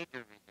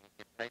major reason it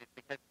gets tight is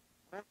because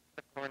most of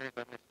the corners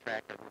on this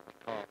track are what we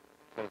call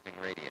closing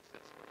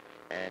radiuses.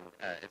 And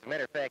as a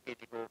matter of fact, as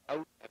you go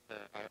out of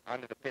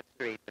onto the pit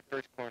straight, the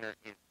first corner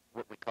is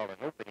what we call an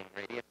opening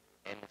radius,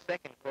 and the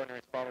second corner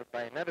is followed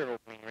by another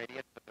opening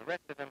radius, but the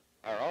rest of them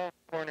are all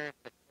corners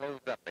that close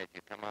up as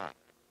you come on.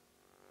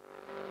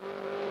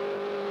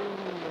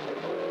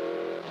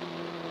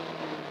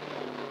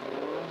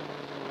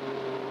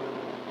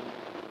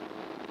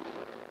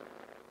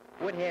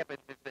 What happens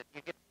is that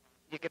you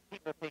get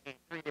people taking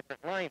three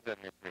different lines on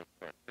this race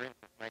course. For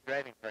instance, my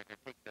driving partner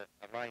takes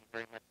a line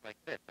very much like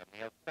this on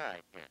the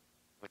outside here,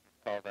 which is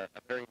called a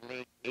very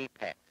late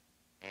apex.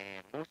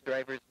 And most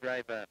drivers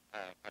drive a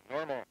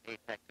normal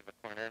apex of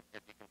a corner.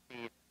 As you can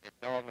see,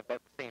 it's all in about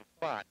the same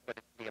spot, but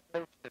it's the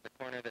approach to the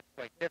corner that's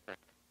quite different.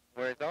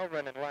 Whereas I'll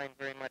run in line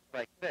very much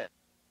like this.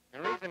 The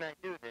reason I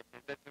do this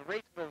is that the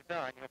race goes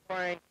on, you'll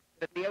find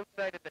that the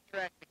outside of the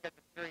track, because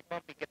it's very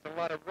bumpy, gets a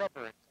lot of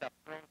rubber and stuff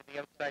thrown to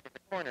the outside of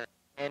the corner.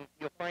 And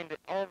you'll find that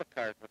all the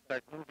cars will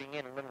start moving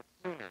in a little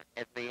sooner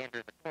as they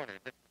enter the corner,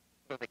 just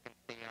so they can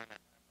stay on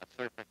a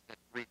surface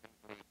that's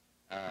reasonably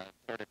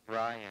sort of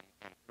dry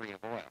and free of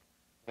oil.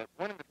 But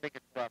one of the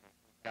biggest problems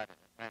we've got at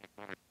Atlantic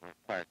Motorsport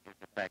Park is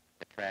the fact that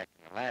the track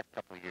in the last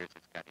couple of years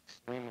has got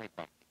extremely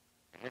bumpy.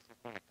 And this is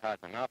going to cause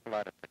an awful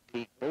lot of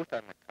fatigue, both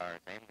on the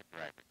cars and the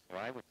drivers. So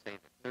I would say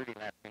that 30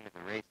 laps into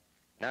the race,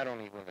 not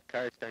only will the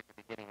cars start to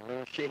be getting a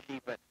little shaky,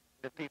 but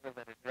the people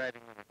that are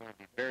driving them are going to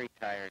be very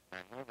tired. And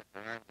I know that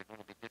their arms are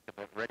going to be just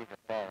about ready to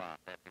fall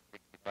off after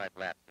 65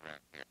 laps around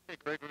here. Hey,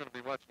 Craig, we're going to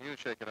be watching you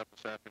shake it up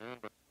this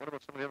afternoon, but what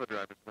about some of the other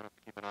drivers we're going to have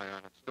to keep an eye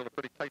on? It's still a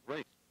pretty tight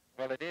race.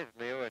 Well, it is,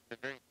 Leo. It's a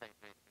very tight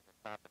race to the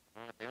top at the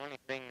moment. The only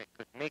thing that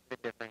could make the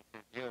difference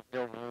is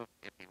Bill Newell.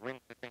 If he wins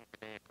the thing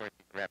today, of course,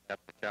 he's wrapped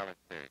up the Challenge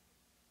Series.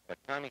 But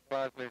Tommy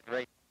Klausler's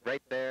right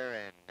there,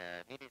 and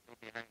immediately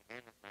behind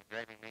him is my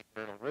driving mate,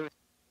 Bertel Roos.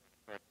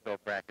 Of course, Bill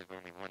Brack is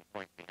only 1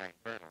 point behind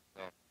Bertel.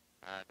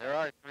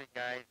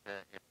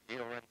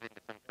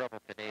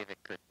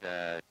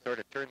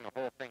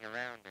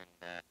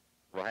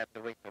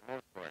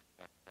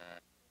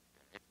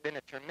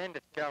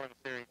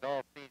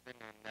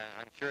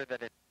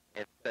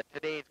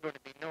 today is going to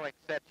be no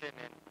exception.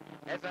 And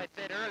as I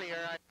said earlier,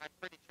 I'm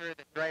pretty sure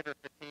that driver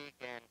fatigue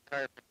and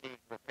car fatigue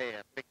will play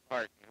a big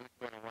part in who's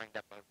going to wind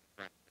up out in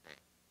front today.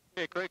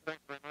 Okay, Craig,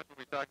 thanks very much. We'll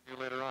be talking to you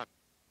later on.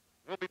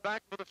 We'll be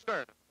back for the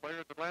start of the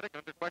Players Atlantic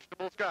under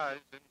questionable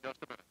skies in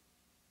just a minute.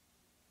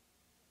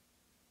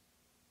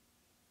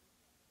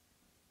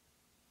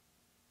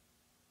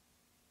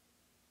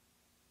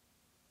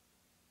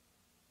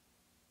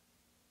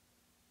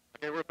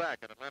 Okay, we're back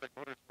at Atlantic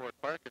Motorsport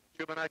Park in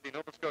Shubenacadie,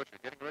 Nova Scotia,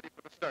 getting ready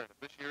for the start of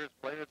this year's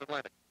Players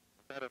Atlantic.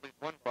 We've had at least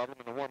one problem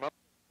in the warm-up.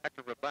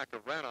 Hector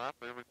Rebecca ran off.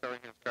 They're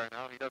repairing his car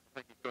now. He doesn't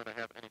think he's going to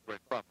have any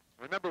great problems.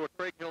 Remember what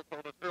Craig Hill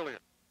told us earlier.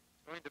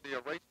 It's going to be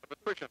a race of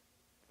attrition.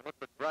 And look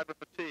at driver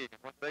fatigue and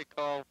what they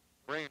call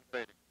brain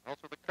fading.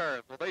 Also the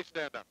cars, will they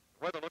stand up?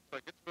 The weather looks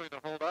like it's going to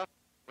hold off.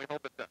 We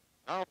hope it does.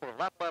 Now for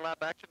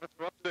lap-by-lap action, let's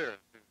go upstairs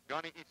to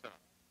Johnny Esau.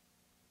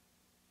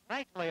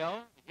 Thanks,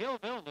 Leo. Gilles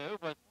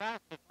Villeneuve was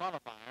fastest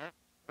qualifier,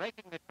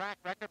 breaking the track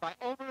record by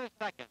over a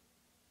second.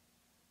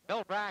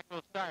 Bill Brack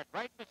will start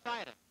right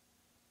beside him.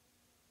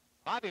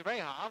 Bobby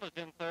Rahal is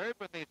in third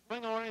with a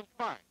swing orange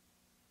mark.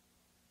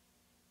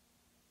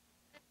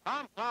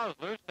 Tom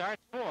Klausler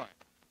starts fourth.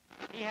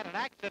 He had an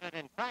accident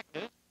in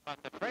practice, but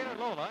the trailer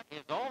Lola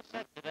is all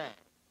set today.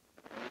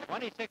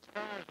 26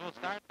 cars will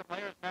start the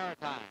Players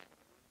Maritime.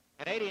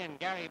 Canadian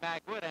Gary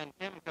Bagwood and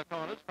Tim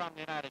Kokonas from the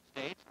United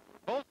States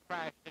both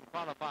crashed in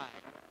qualifying.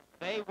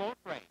 They won't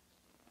race.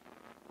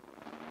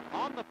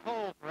 On the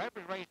pole for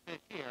every race this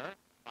year,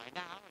 by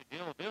now,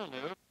 Gilles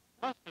Villeneuve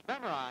must have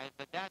memorized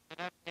the Datsun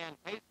F10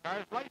 pace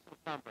car's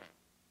license number.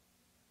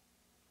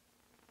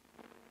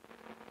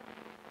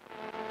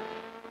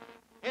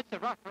 It's a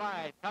rough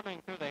ride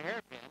coming through the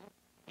hairpin,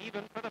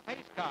 even for the pace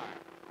car.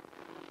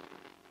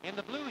 In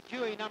the blue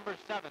Chewy number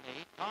 70,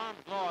 Tom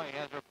Gloy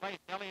has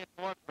replaced Elliott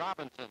Forbes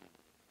Robinson.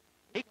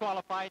 He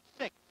qualified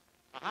sixth,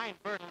 behind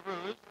Bertil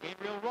Ruse,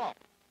 Gabriel Rolfe.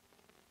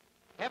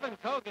 Kevin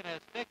Cogan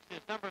has fixed his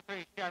number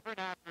 3 Chevron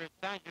after its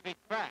Saint-Jovite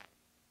crash.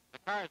 The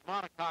car's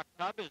monocoque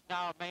tub is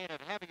now made of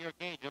heavier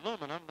gauge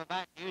aluminum than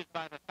that used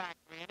by the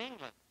factory in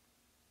England.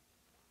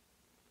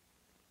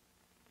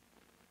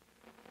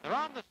 They're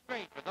on the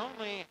straight with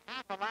only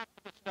half a lap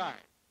to the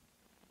start.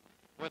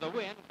 With a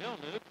win,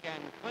 Villeneuve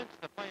can clinch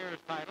the Players'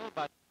 title,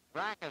 but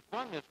Brack has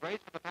won this race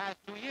for the past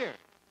 2 years.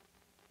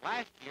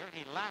 Last year,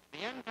 he lapped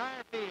the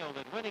entire field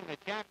in winning the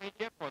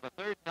championship for the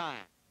third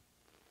time.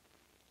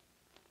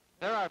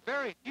 There are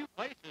very few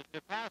places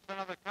to pass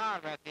another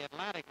car at the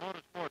Atlantic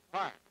Motorsport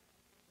Park.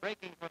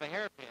 Braking for the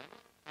hairpins,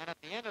 and at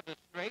the end of the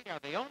straight are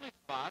the only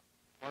spots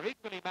where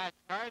equally matched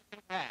cars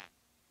can pass.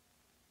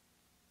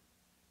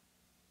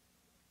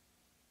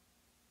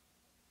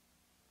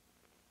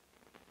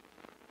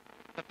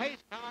 The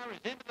pace car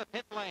is into the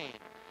pit lane,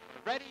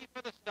 ready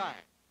for the start.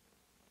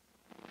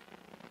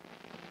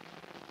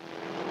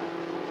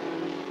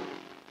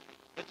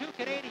 The two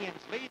Canadians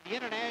lead the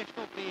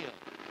international field.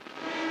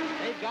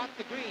 They've got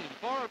the green,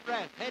 4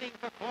 abreast, heading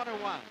for corner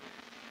 1.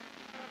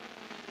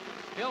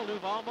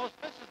 Villeneuve almost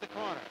misses the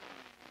corner.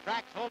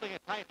 Brack's holding a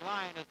tight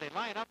line as they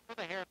line up for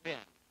the hairpin.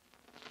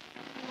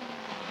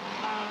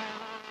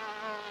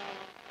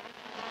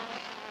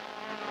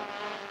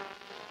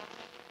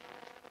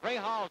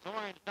 Rahal's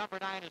orange number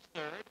 9 is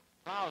third.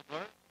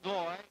 Klausler,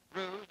 Gloy,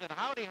 Ruse, and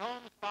Howdy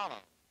Holmes follow.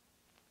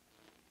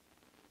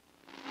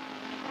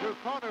 Through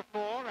corner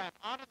 4 and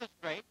onto the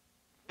straight,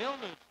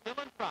 Villeneuve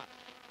still in front.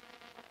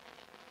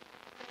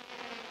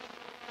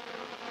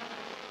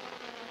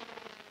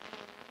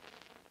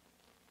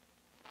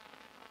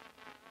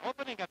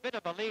 Opening a bit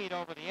of a lead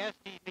over the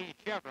STP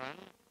Chevron,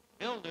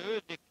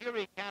 Villeneuve's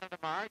Curie Canada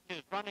March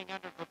is running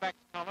under Quebec's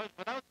colors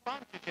without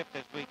sponsorship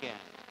this weekend.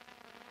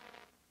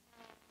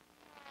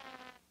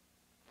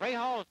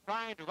 Rahal is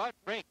trying to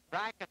outbrake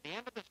Brack at the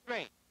end of the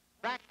straight.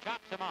 Brack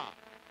chops him off.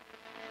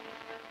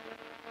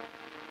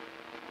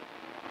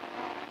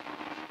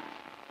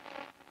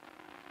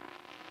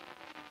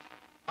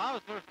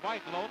 Klausler's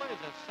white Lola is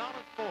a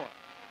solid 4.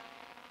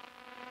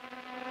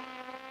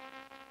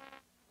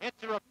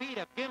 It's a repeat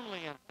of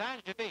Gimli and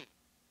Saint-Jovite.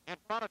 In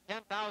front of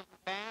 10,000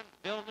 fans,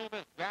 Villeneuve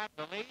has grabbed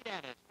the lead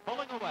and is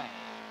pulling away.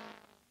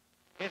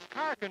 His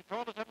car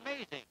control is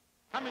amazing.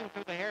 Coming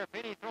through the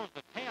hairpin, he throws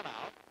the tail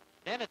out.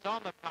 Then it's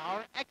on the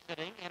power,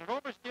 exiting in an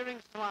oversteering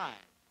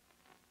slide.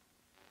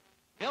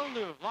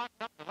 Villeneuve locks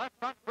up the left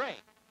front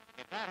brake.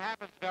 If that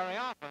happens very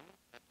often,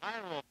 the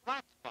tire will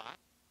flat spot.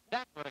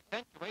 That would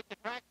accentuate the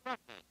track's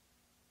roughness.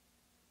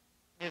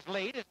 His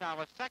lead is now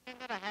a second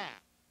and a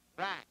half.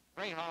 Brack,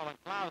 Rahal, and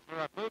Klausler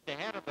have moved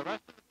ahead of the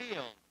rest of the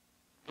field.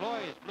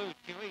 Gloy's blue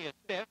Chewy is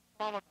fifth,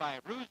 followed by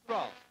Ruse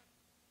Rolfe.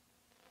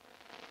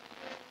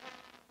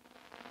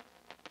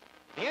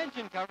 The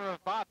engine cover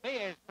of Bob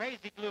Bayer's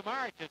Crazy Blue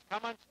March has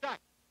come unstuck.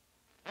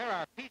 There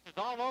are pieces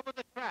all over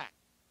the track.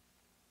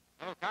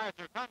 No cars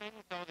are coming,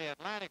 so the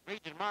Atlantic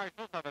Region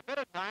Marshals have a bit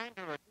of time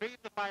to retrieve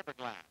the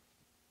fiberglass.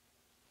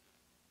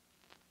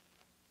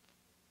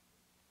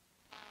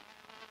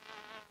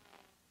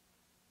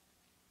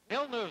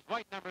 Villeneuve's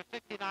white number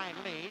 69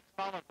 leads,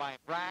 followed by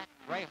Brack,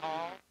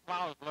 Rahal,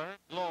 Klausler,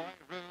 Gloy,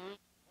 Ruse,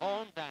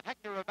 Holmes, and Hector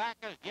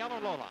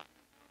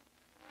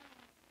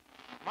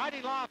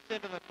Marty Lofts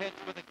into the pits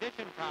with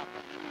ignition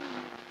problems.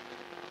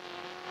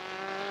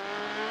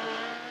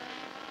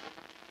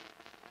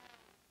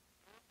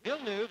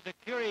 Villeneuve's a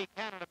Curie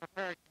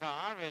Canada-prepared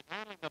car is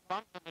handling the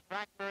bumps on the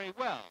track very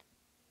well.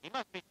 He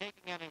must be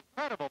taking an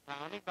incredible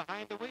pounding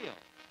behind the wheel.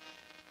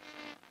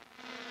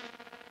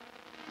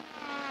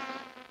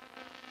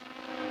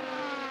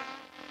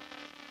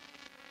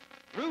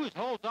 Cruz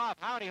holds off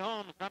Howdy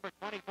Holmes' number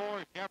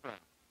 24 Chevron.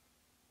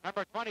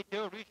 Number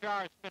 22,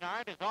 Richard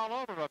Spinard, is all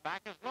over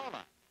Rebecca's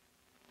Lola.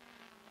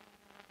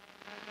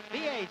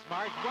 VA's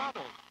Marge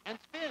wobbles and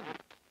spins.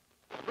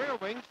 The rear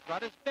wing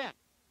strut is bent.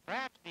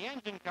 Perhaps the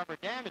engine cover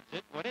damaged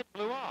it when it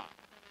blew off.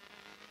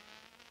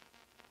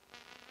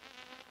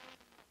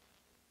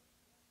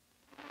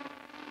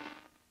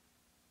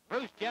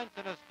 Bruce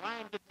Jensen has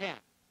climbed to 10.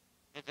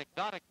 His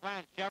exotic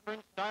plant Chevron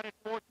started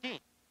 14th.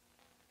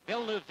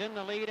 Villeneuve's in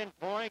the lead and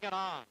pouring it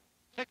on.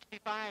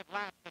 65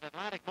 laps at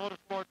Atlantic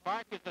Motorsport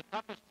Park is the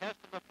toughest test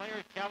of the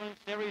Players' Challenge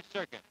Series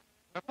circuit.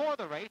 Before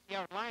the race, he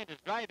outlined his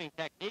driving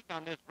technique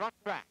on this rough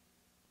track.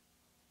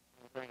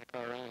 I'm bring the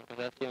car around because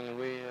that's the only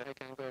way I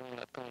can go around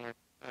that corner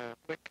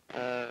quick.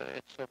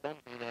 It's so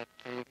bumpy that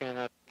you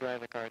cannot drive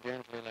the car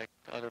gently like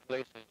other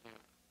places. You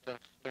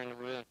just turn the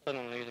wheel and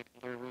suddenly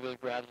the wheel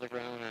grabs the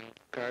ground and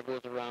the car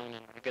goes around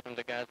and you get on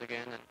the gas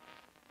again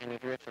and it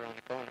drifts around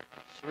the corner.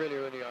 It's really,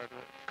 really hard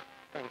work.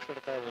 I'm sure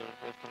the car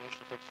will finish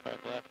the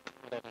 65 lap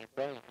without any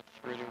problem.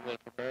 It's really well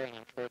prepared and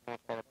I'm sure it won't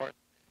fall apart.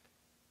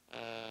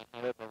 I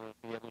hope I will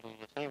be able to do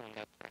the same on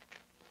that track.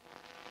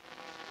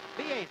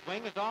 VA's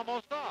wing is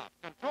almost off.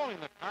 Controlling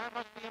the car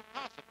must be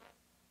impossible.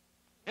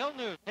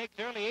 Villeneuve takes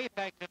early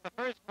apex at the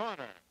first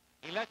corner.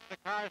 He lets the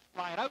car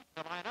slide out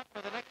to line up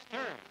for the next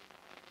turn.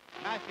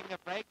 Smashing the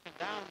brakes and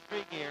down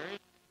 3 gears,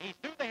 he's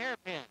through the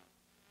hairpin.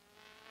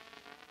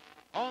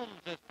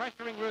 Holmes is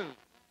pressuring Roos.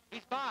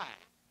 He's by.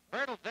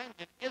 Bertel's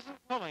engine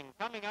isn't pulling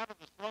coming out of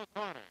the slow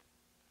corner.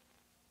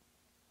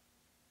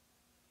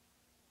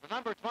 The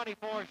number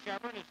 24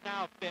 Chevron is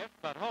now 5th,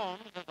 but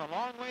Holmes has a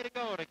long way to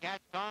go to catch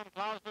Tom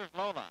Klausler's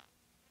Lola.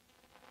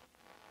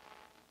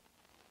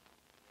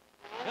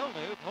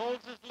 Villeneuve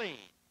holds his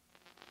lead.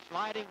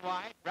 Sliding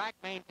wide, Brack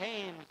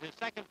maintains his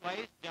second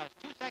place just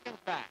 2 seconds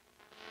back.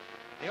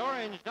 The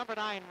orange number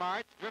 9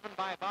 March, driven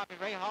by Bobby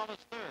Rahal,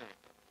 is 3rd.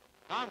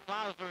 Tom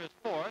Klausler is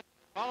 4th,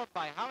 followed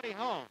by Howdy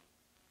Holmes.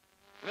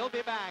 We'll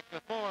be back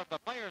with more of the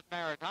Players'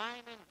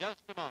 Maritime in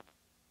just a moment.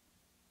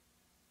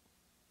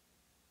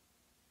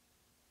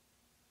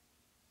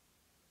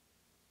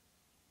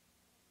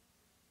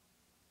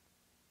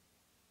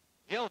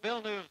 Gilles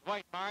Villeneuve's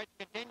White March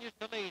continues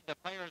to lead the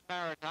Players'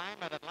 Maritime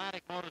at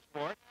Atlantic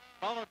Motorsport,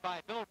 followed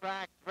by Bill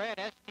Brack's red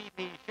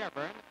STP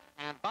Chevron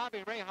and Bobby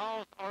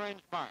Rahal's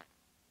orange March.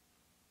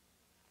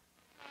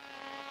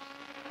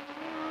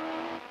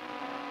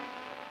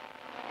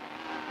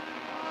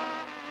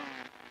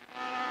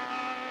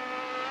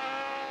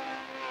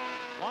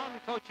 Juan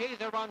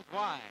Cocheza runs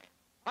wide.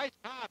 Bryce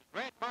Cobb's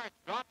red March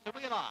drops the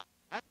wheel off.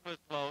 That was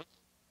close.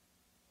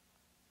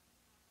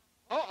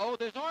 Uh-oh,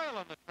 there's oil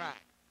on the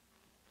track.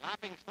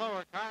 Lapping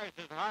slower cars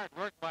is hard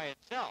work by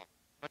itself,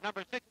 but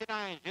number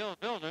 69, Gilles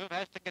Villeneuve,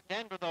 has to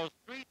contend with those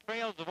 3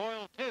 trails of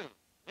oil, too.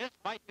 This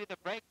might be the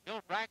break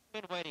Bill Brack's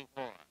been waiting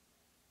for.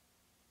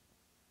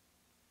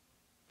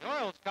 The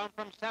oils come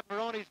from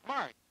Saperoni's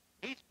March.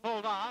 He's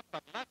pulled off,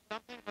 but left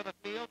something for the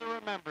field to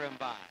remember him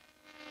by.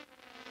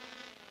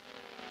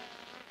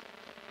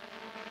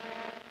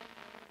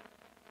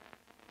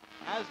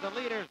 As the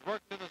leaders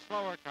work through the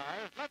slower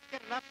cars, let's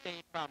get an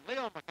update from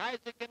Leo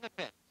McIsaac in the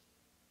pits.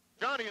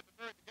 Johnny, at the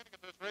very beginning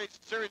of this race,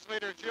 series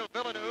leader Gilles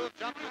Villeneuve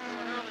jumped into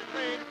an early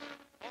lead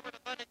over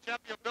defending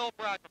champion Bill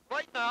Brack. And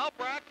right now,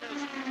 Brack has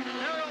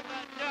narrowed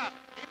that gap.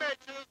 He may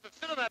choose to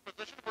sit in that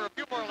position for a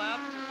few more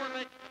laps before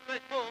making a big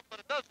move, but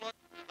it does look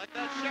like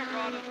that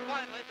Chevron is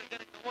finally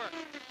beginning to work.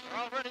 They're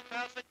already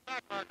passing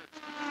back markers.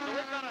 So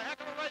we've got a heck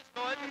of a race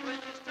going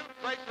between these 2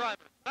 great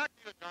drivers. Back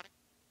to you, Johnny.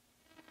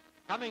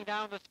 Coming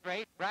down the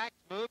straight, Brack's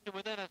moved to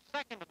within a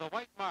second of the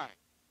White March.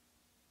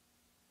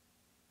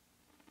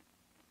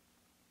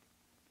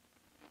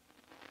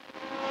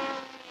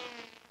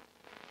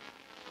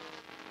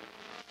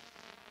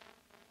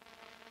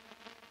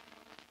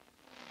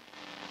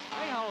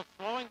 Rahal's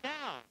slowing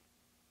down.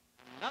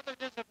 Another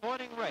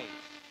disappointing race.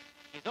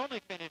 He's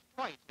only finished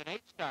twice in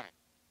 8 starts.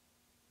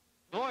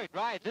 Lloyd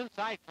rides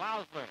inside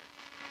Klausler.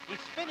 He's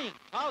spinning.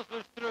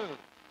 Klausler's through.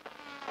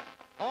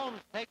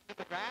 Holmes takes to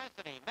the grass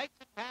and he makes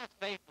it past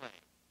safely.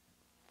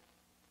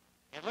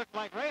 It looks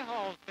like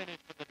Rahal's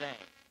finished for the day.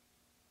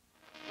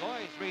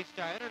 Lloyd's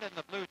restarted and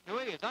the Blue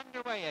Tui is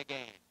underway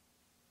again.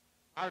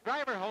 Our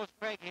driver host,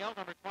 Craig Hill,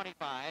 number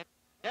 25,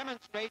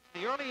 demonstrates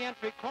the early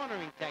entry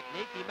cornering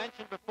technique he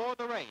mentioned before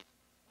the race.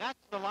 That's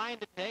the line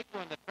to take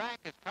when the track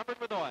is covered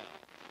with oil.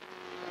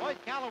 Lloyd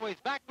Calloway's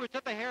backwards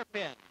at the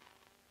hairpin.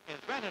 His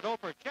rented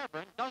Oprah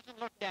Chevron doesn't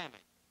look damaged.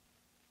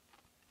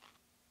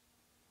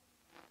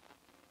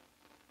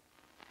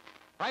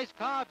 Bryce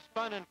Cobb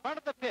spun in front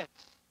of the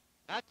pits.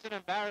 That's an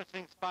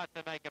embarrassing spot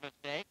to make a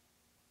mistake.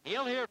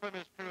 He'll hear from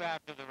his crew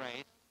after the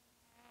race.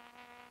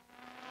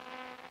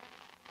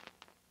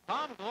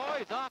 Tom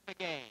Gloy's off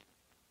again.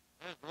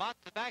 There's lots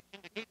of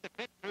action to keep the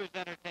pit crews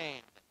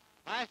entertained.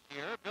 Last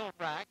year, Bill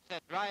Brack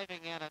said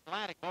driving in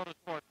Atlantic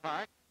Motorsport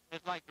Park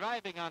is like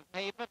driving on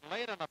pavement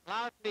laid on a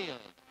plowed field.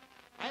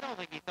 I don't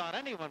think he thought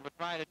anyone would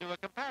try to do a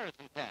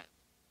comparison test.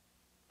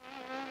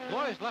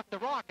 Gloy's left a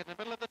rock in the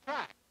middle of the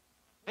track.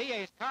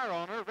 VA's car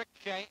owner, Rick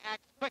Shea,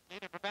 acts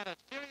quickly to prevent a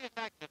serious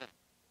accident.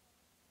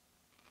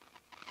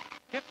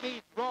 Chip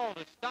Mead's roll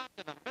is stopped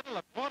in the middle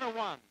of corner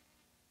 1.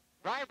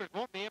 Drivers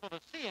won't be able to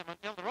see him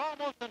until they're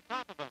almost on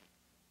top of him.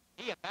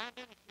 He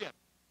abandons ship.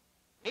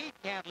 Meade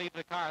can't leave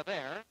the car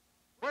there.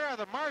 Where are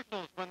the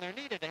marshals when they're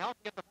needed to help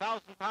get the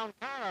 1,000-pound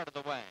car out of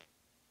the way?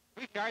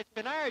 Richard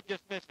Spinard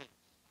just misses.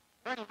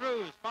 Bertel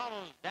Ruse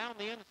follows down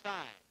the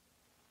inside.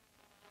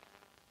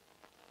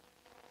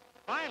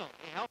 Finally,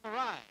 help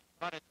arrive,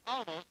 but it's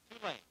almost too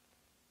late.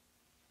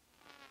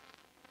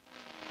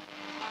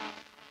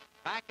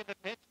 Back in the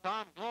pits,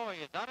 Tom Gloy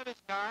is out of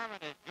his car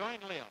and has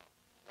joined Leo.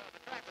 The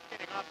track was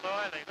getting awful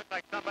oily. Looked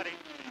like somebody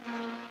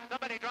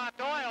dropped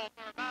oil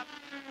for about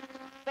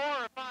 4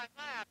 or 5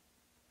 laps.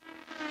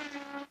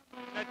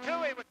 The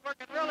Tui was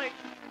working really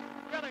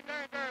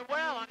very, very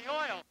well on the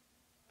oil.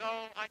 So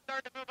I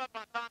started to move up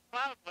on Tom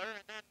Klausler,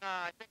 and then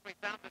I think we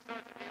found the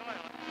source of the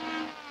oil.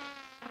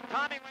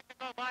 Tommy went to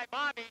go by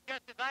Bobby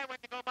just as I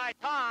went to go by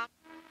Tom.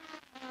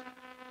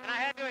 And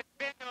I had to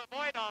spin to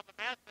avoid all the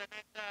mess, and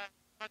it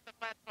must have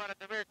flat spotted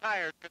the rear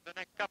tires because the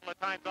next couple of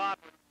times off,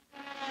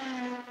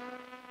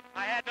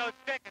 I had no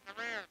stick in the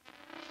rear.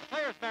 The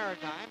Players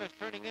Maritime is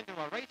turning into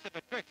a race of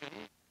attrition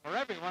for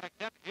everyone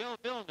except Gilles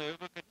Villeneuve,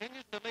 who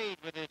continues to lead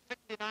with his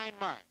 69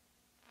 mark.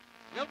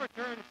 He'll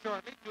return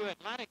shortly to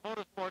Atlantic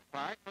Motorsport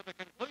Park for the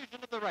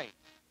conclusion of the race.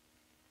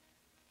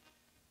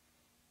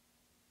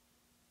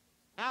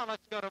 Now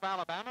let's go to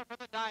Alabama for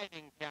the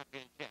diving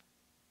championship.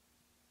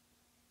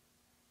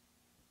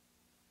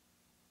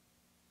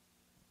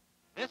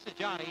 This is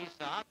John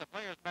Esau at the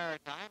Players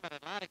Maritime at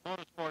Atlantic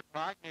Motorsport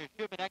Park near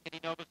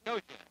Shubenacadie, Nova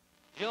Scotia.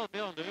 Gilles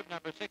Villeneuve,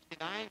 number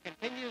 69,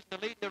 continues to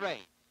lead the race.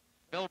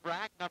 Bill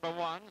Brack, number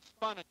 1,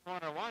 spun at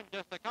corner 1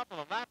 just a couple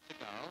of laps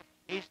ago.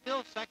 He's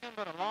still second,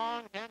 but a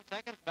long 10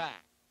 seconds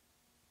back.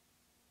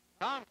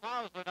 Tom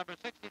Klausler, number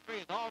 63,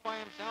 is all by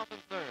himself in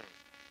third.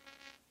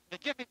 The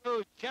Jiffy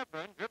Food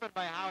Chevron, driven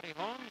by Howdy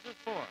Holmes, is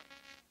fourth.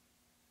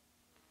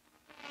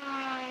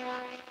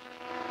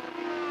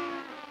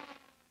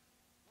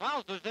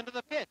 Klausler's into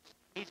the pits.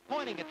 He's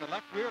pointing at the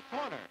left rear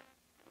corner.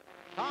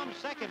 Tom's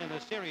second in the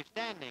series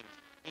standings.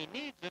 He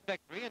needs a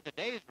victory in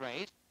today's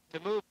race to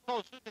move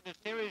closer to the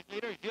series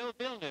leader, Gilles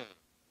Villeneuve.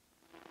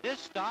 This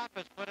stop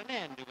has put an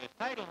end to his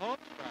title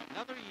hopes for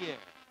another year.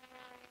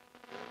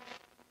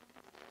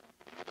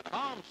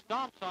 Tom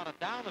stomps on it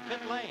down the pit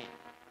lane.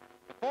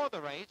 Before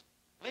the race,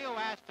 Leo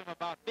asked him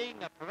about being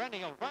the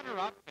perennial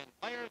runner-up in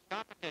players'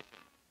 competition.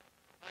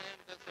 I am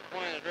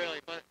disappointed, really,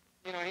 but,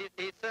 you know, he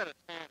set a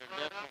standard,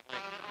 definitely.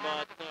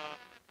 But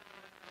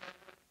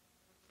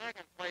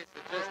second place,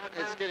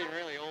 it's getting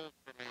really old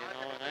for me, you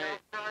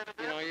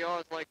know, and you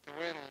always like to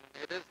win,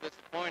 and it is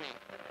disappointing.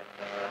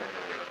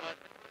 But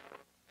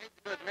he's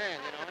a good man,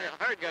 you know,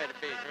 a hard guy to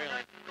beat,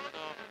 really.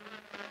 So,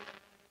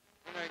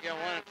 you know, you get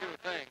one or two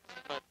things,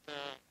 but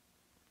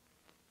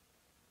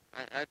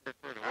I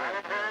prefer to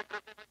win.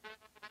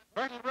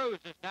 Bertel Ruse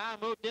has now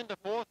moved into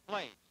fourth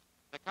place.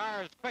 The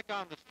car is quick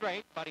on the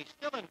straight, but he's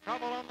still in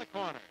trouble on the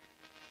corner.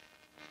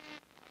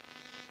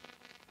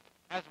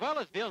 As well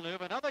as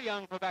Villeneuve, another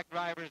young Quebec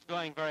driver is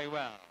going very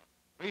well.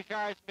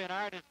 Richard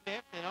Spinard is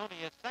fifth in only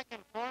his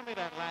second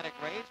Formula Atlantic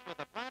race with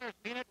the Planters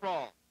Peanut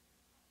Roll.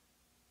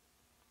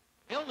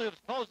 Villeneuve's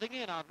closing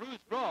in on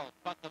Rue's roll,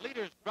 but the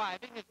leader's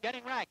driving is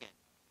getting ragged.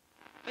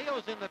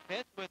 Leo's in the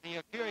pits with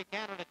the Acura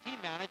Canada team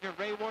manager,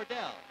 Ray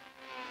Wardell.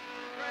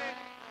 Ray,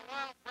 a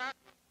while Pratt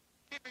was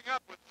keeping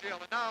up with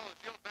Gilles, and now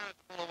Gilles managed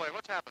to pull away.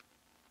 What's happened?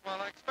 Well,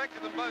 I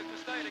expected them both to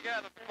stay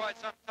together for quite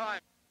some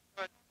time,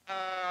 but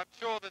I'm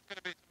sure there's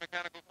going to be some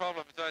mechanical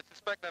problems. I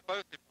suspect they're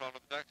both in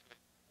problems, actually.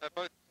 They're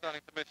both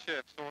starting to miss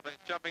shifts, or they're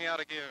jumping out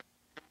of gear.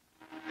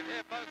 You can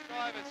hear both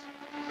drivers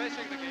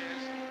missing the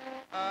gears.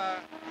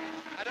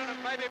 I don't know,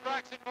 maybe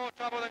Brack's in more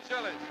trouble than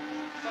Gilles is.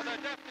 So they're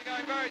definitely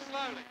going very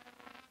slowly.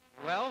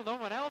 Well, no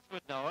one else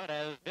would know it.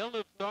 As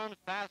Villeneuve storms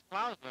past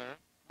Klausler,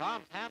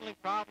 Tom's handling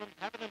problems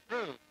haven't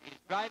improved. He's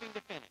driving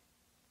to finish.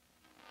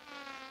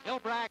 Bill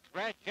Brack's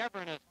red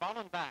Chevron has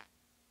fallen back.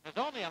 There's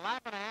only a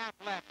lap and a half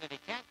left, and he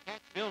can't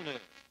catch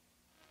Villeneuve.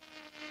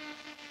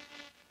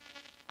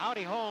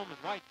 Howdy Holmes'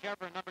 white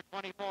Chevron number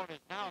 24 is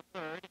now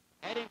third,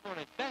 heading for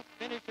his best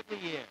finish of the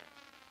year.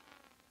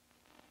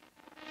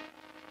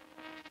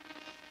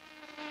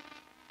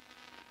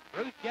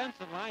 Bruce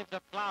Jensen lines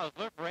up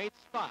Klausler for 8th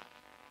spot.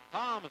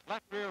 Tom's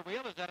left rear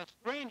wheel is at a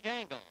strange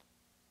angle.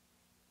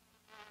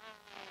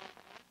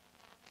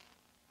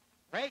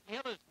 Craig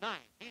Hill is ninth.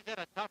 He's at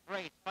a tough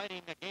race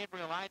fighting the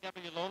Gabriel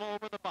I.W. Lolo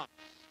over the bumps.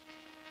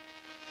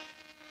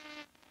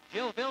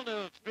 Gilles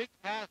Villeneuve streaks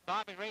past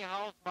Bobby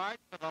Rahal's march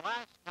for the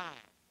last time.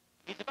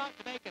 He's about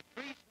to make it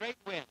 3 straight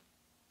wins.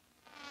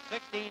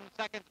 16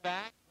 seconds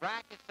back,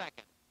 Brack is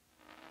second.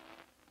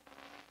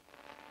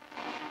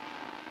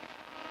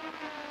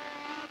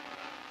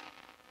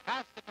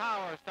 Past the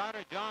tower,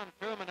 starter John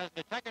Truman has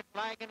the checkered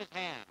flag in his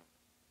hand.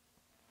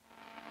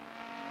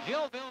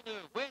 Gilles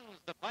Villeneuve wins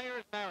the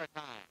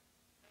Players-Maritime.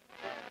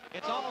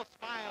 It's all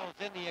smiles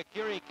in the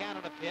Acuri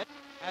Canada pit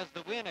as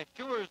the win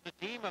assures the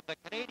team of the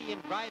Canadian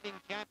Driving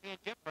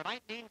Championship for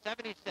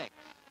 1976.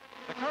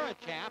 The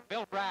current champ,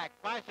 Bill Brack,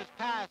 flashes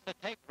past to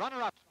take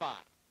runner-up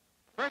spot.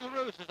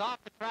 Berthelroos is off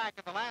the track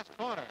at the last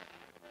corner.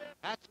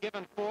 That's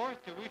given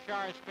fourth to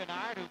Bouchard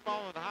Spinard, who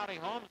followed Howdy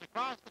Holmes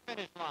across the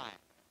finish line.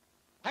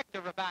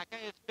 Hector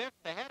Rabacca is fifth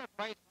ahead of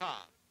Price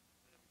Cobb.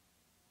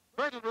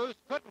 Berthelroos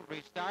couldn't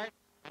restart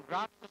and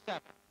drops to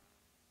seventh.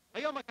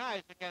 Leo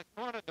McIsaac has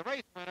cornered the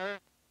race winner,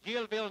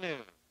 Gilles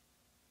Villeneuve.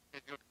 Hey,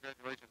 Gilles,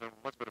 congratulations on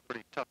what's been a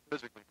pretty tough,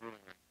 physically grueling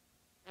race.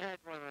 Yeah, it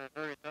was a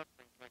very tough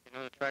thing. Like, you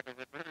know, the track was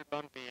very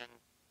bumpy, and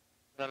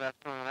the last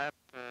one lap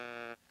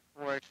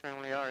were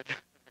extremely hard. You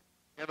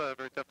had a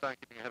very tough time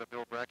keeping ahead of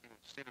Bill Brack. He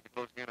seemed to be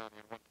closing in on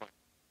you at one point.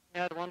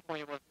 Yeah, at one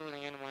point it was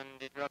losing in when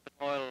they dropped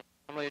the oil.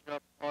 Somebody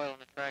dropped oil on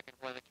the track and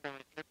it was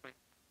extremely slippery.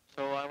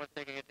 So I was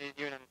taking it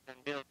easier than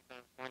Bill,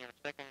 because when you're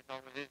second, it's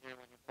always easier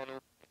when you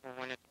follow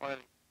when it's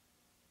oily.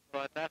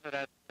 But after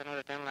that,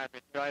 another 10 lap,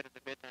 it dried it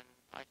a bit, and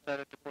I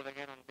started to pull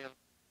again on Bill.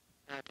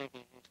 And I think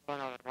he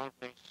spun out at one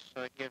place,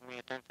 so it gave me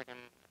a 10-second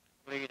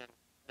lead, and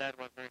that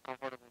was very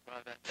comfortable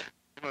about that.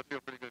 You must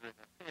feel pretty good right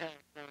now. Yeah,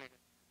 extremely good.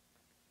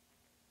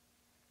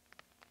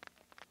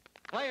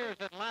 Players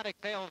Atlantic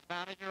sales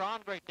manager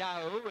Andre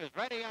Daou is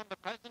ready on the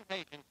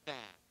presentation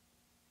stand.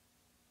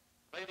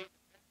 Ladies,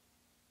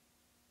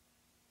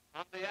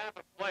 on behalf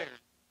of Players,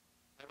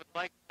 I would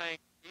like to thank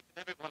each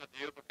and every one of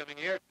you for coming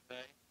here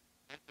today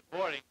and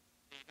supporting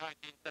the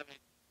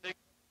 1976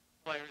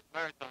 Players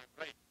Maritime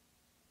race.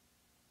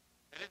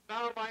 It is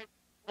now my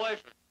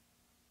pleasure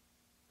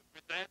to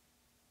present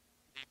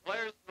the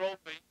Players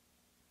Trophy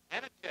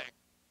and a check,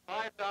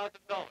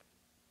 $5,000,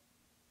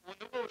 au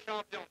nouveau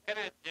champion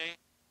canadien,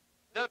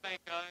 le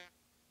vainqueur,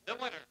 the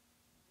winner,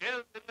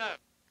 Gilles Villeneuve.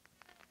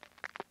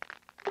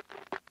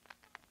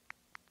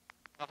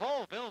 The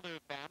whole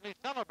Villeneuve family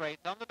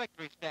celebrates on the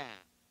victory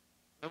stand.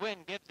 The win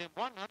gives him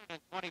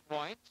 120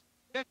 points,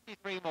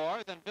 53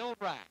 more than Bill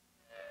Brack.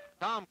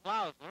 Tom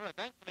Klausler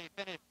eventually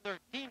finished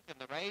 13th in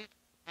the race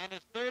and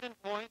is third in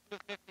points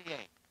with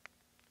 58.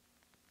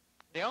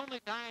 The only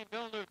time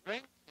Villeneuve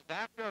drinks is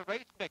after a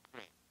race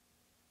victory.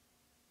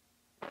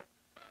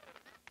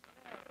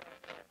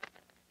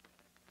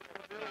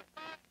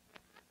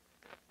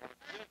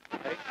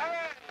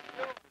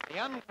 The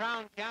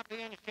uncrowned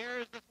champion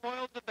shares the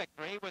spoils of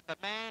victory with the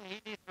man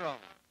he dethroned.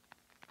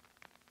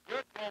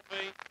 Your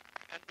trophy,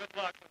 and good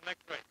luck in the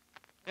next race.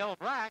 Bill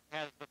Brack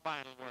has the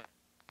final word.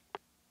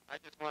 I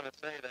just want to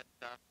say that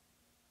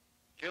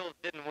Jules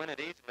didn't win it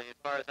easily. As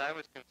far as I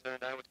was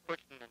concerned, I was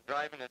pushing and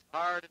driving as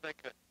hard as I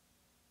could.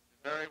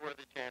 He's a very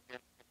worthy champion.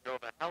 He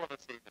drove a hell of a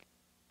season.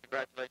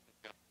 Congratulations,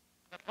 Bill.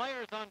 The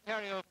Players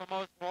Ontario for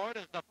Motorsport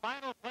is the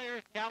final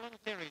Players Challenge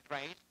Series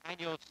race,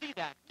 and you'll see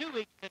that 2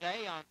 weeks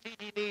today on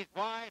CTV's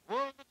Wide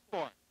World of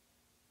Sport.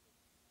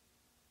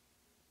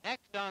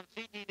 Next on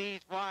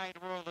CTV's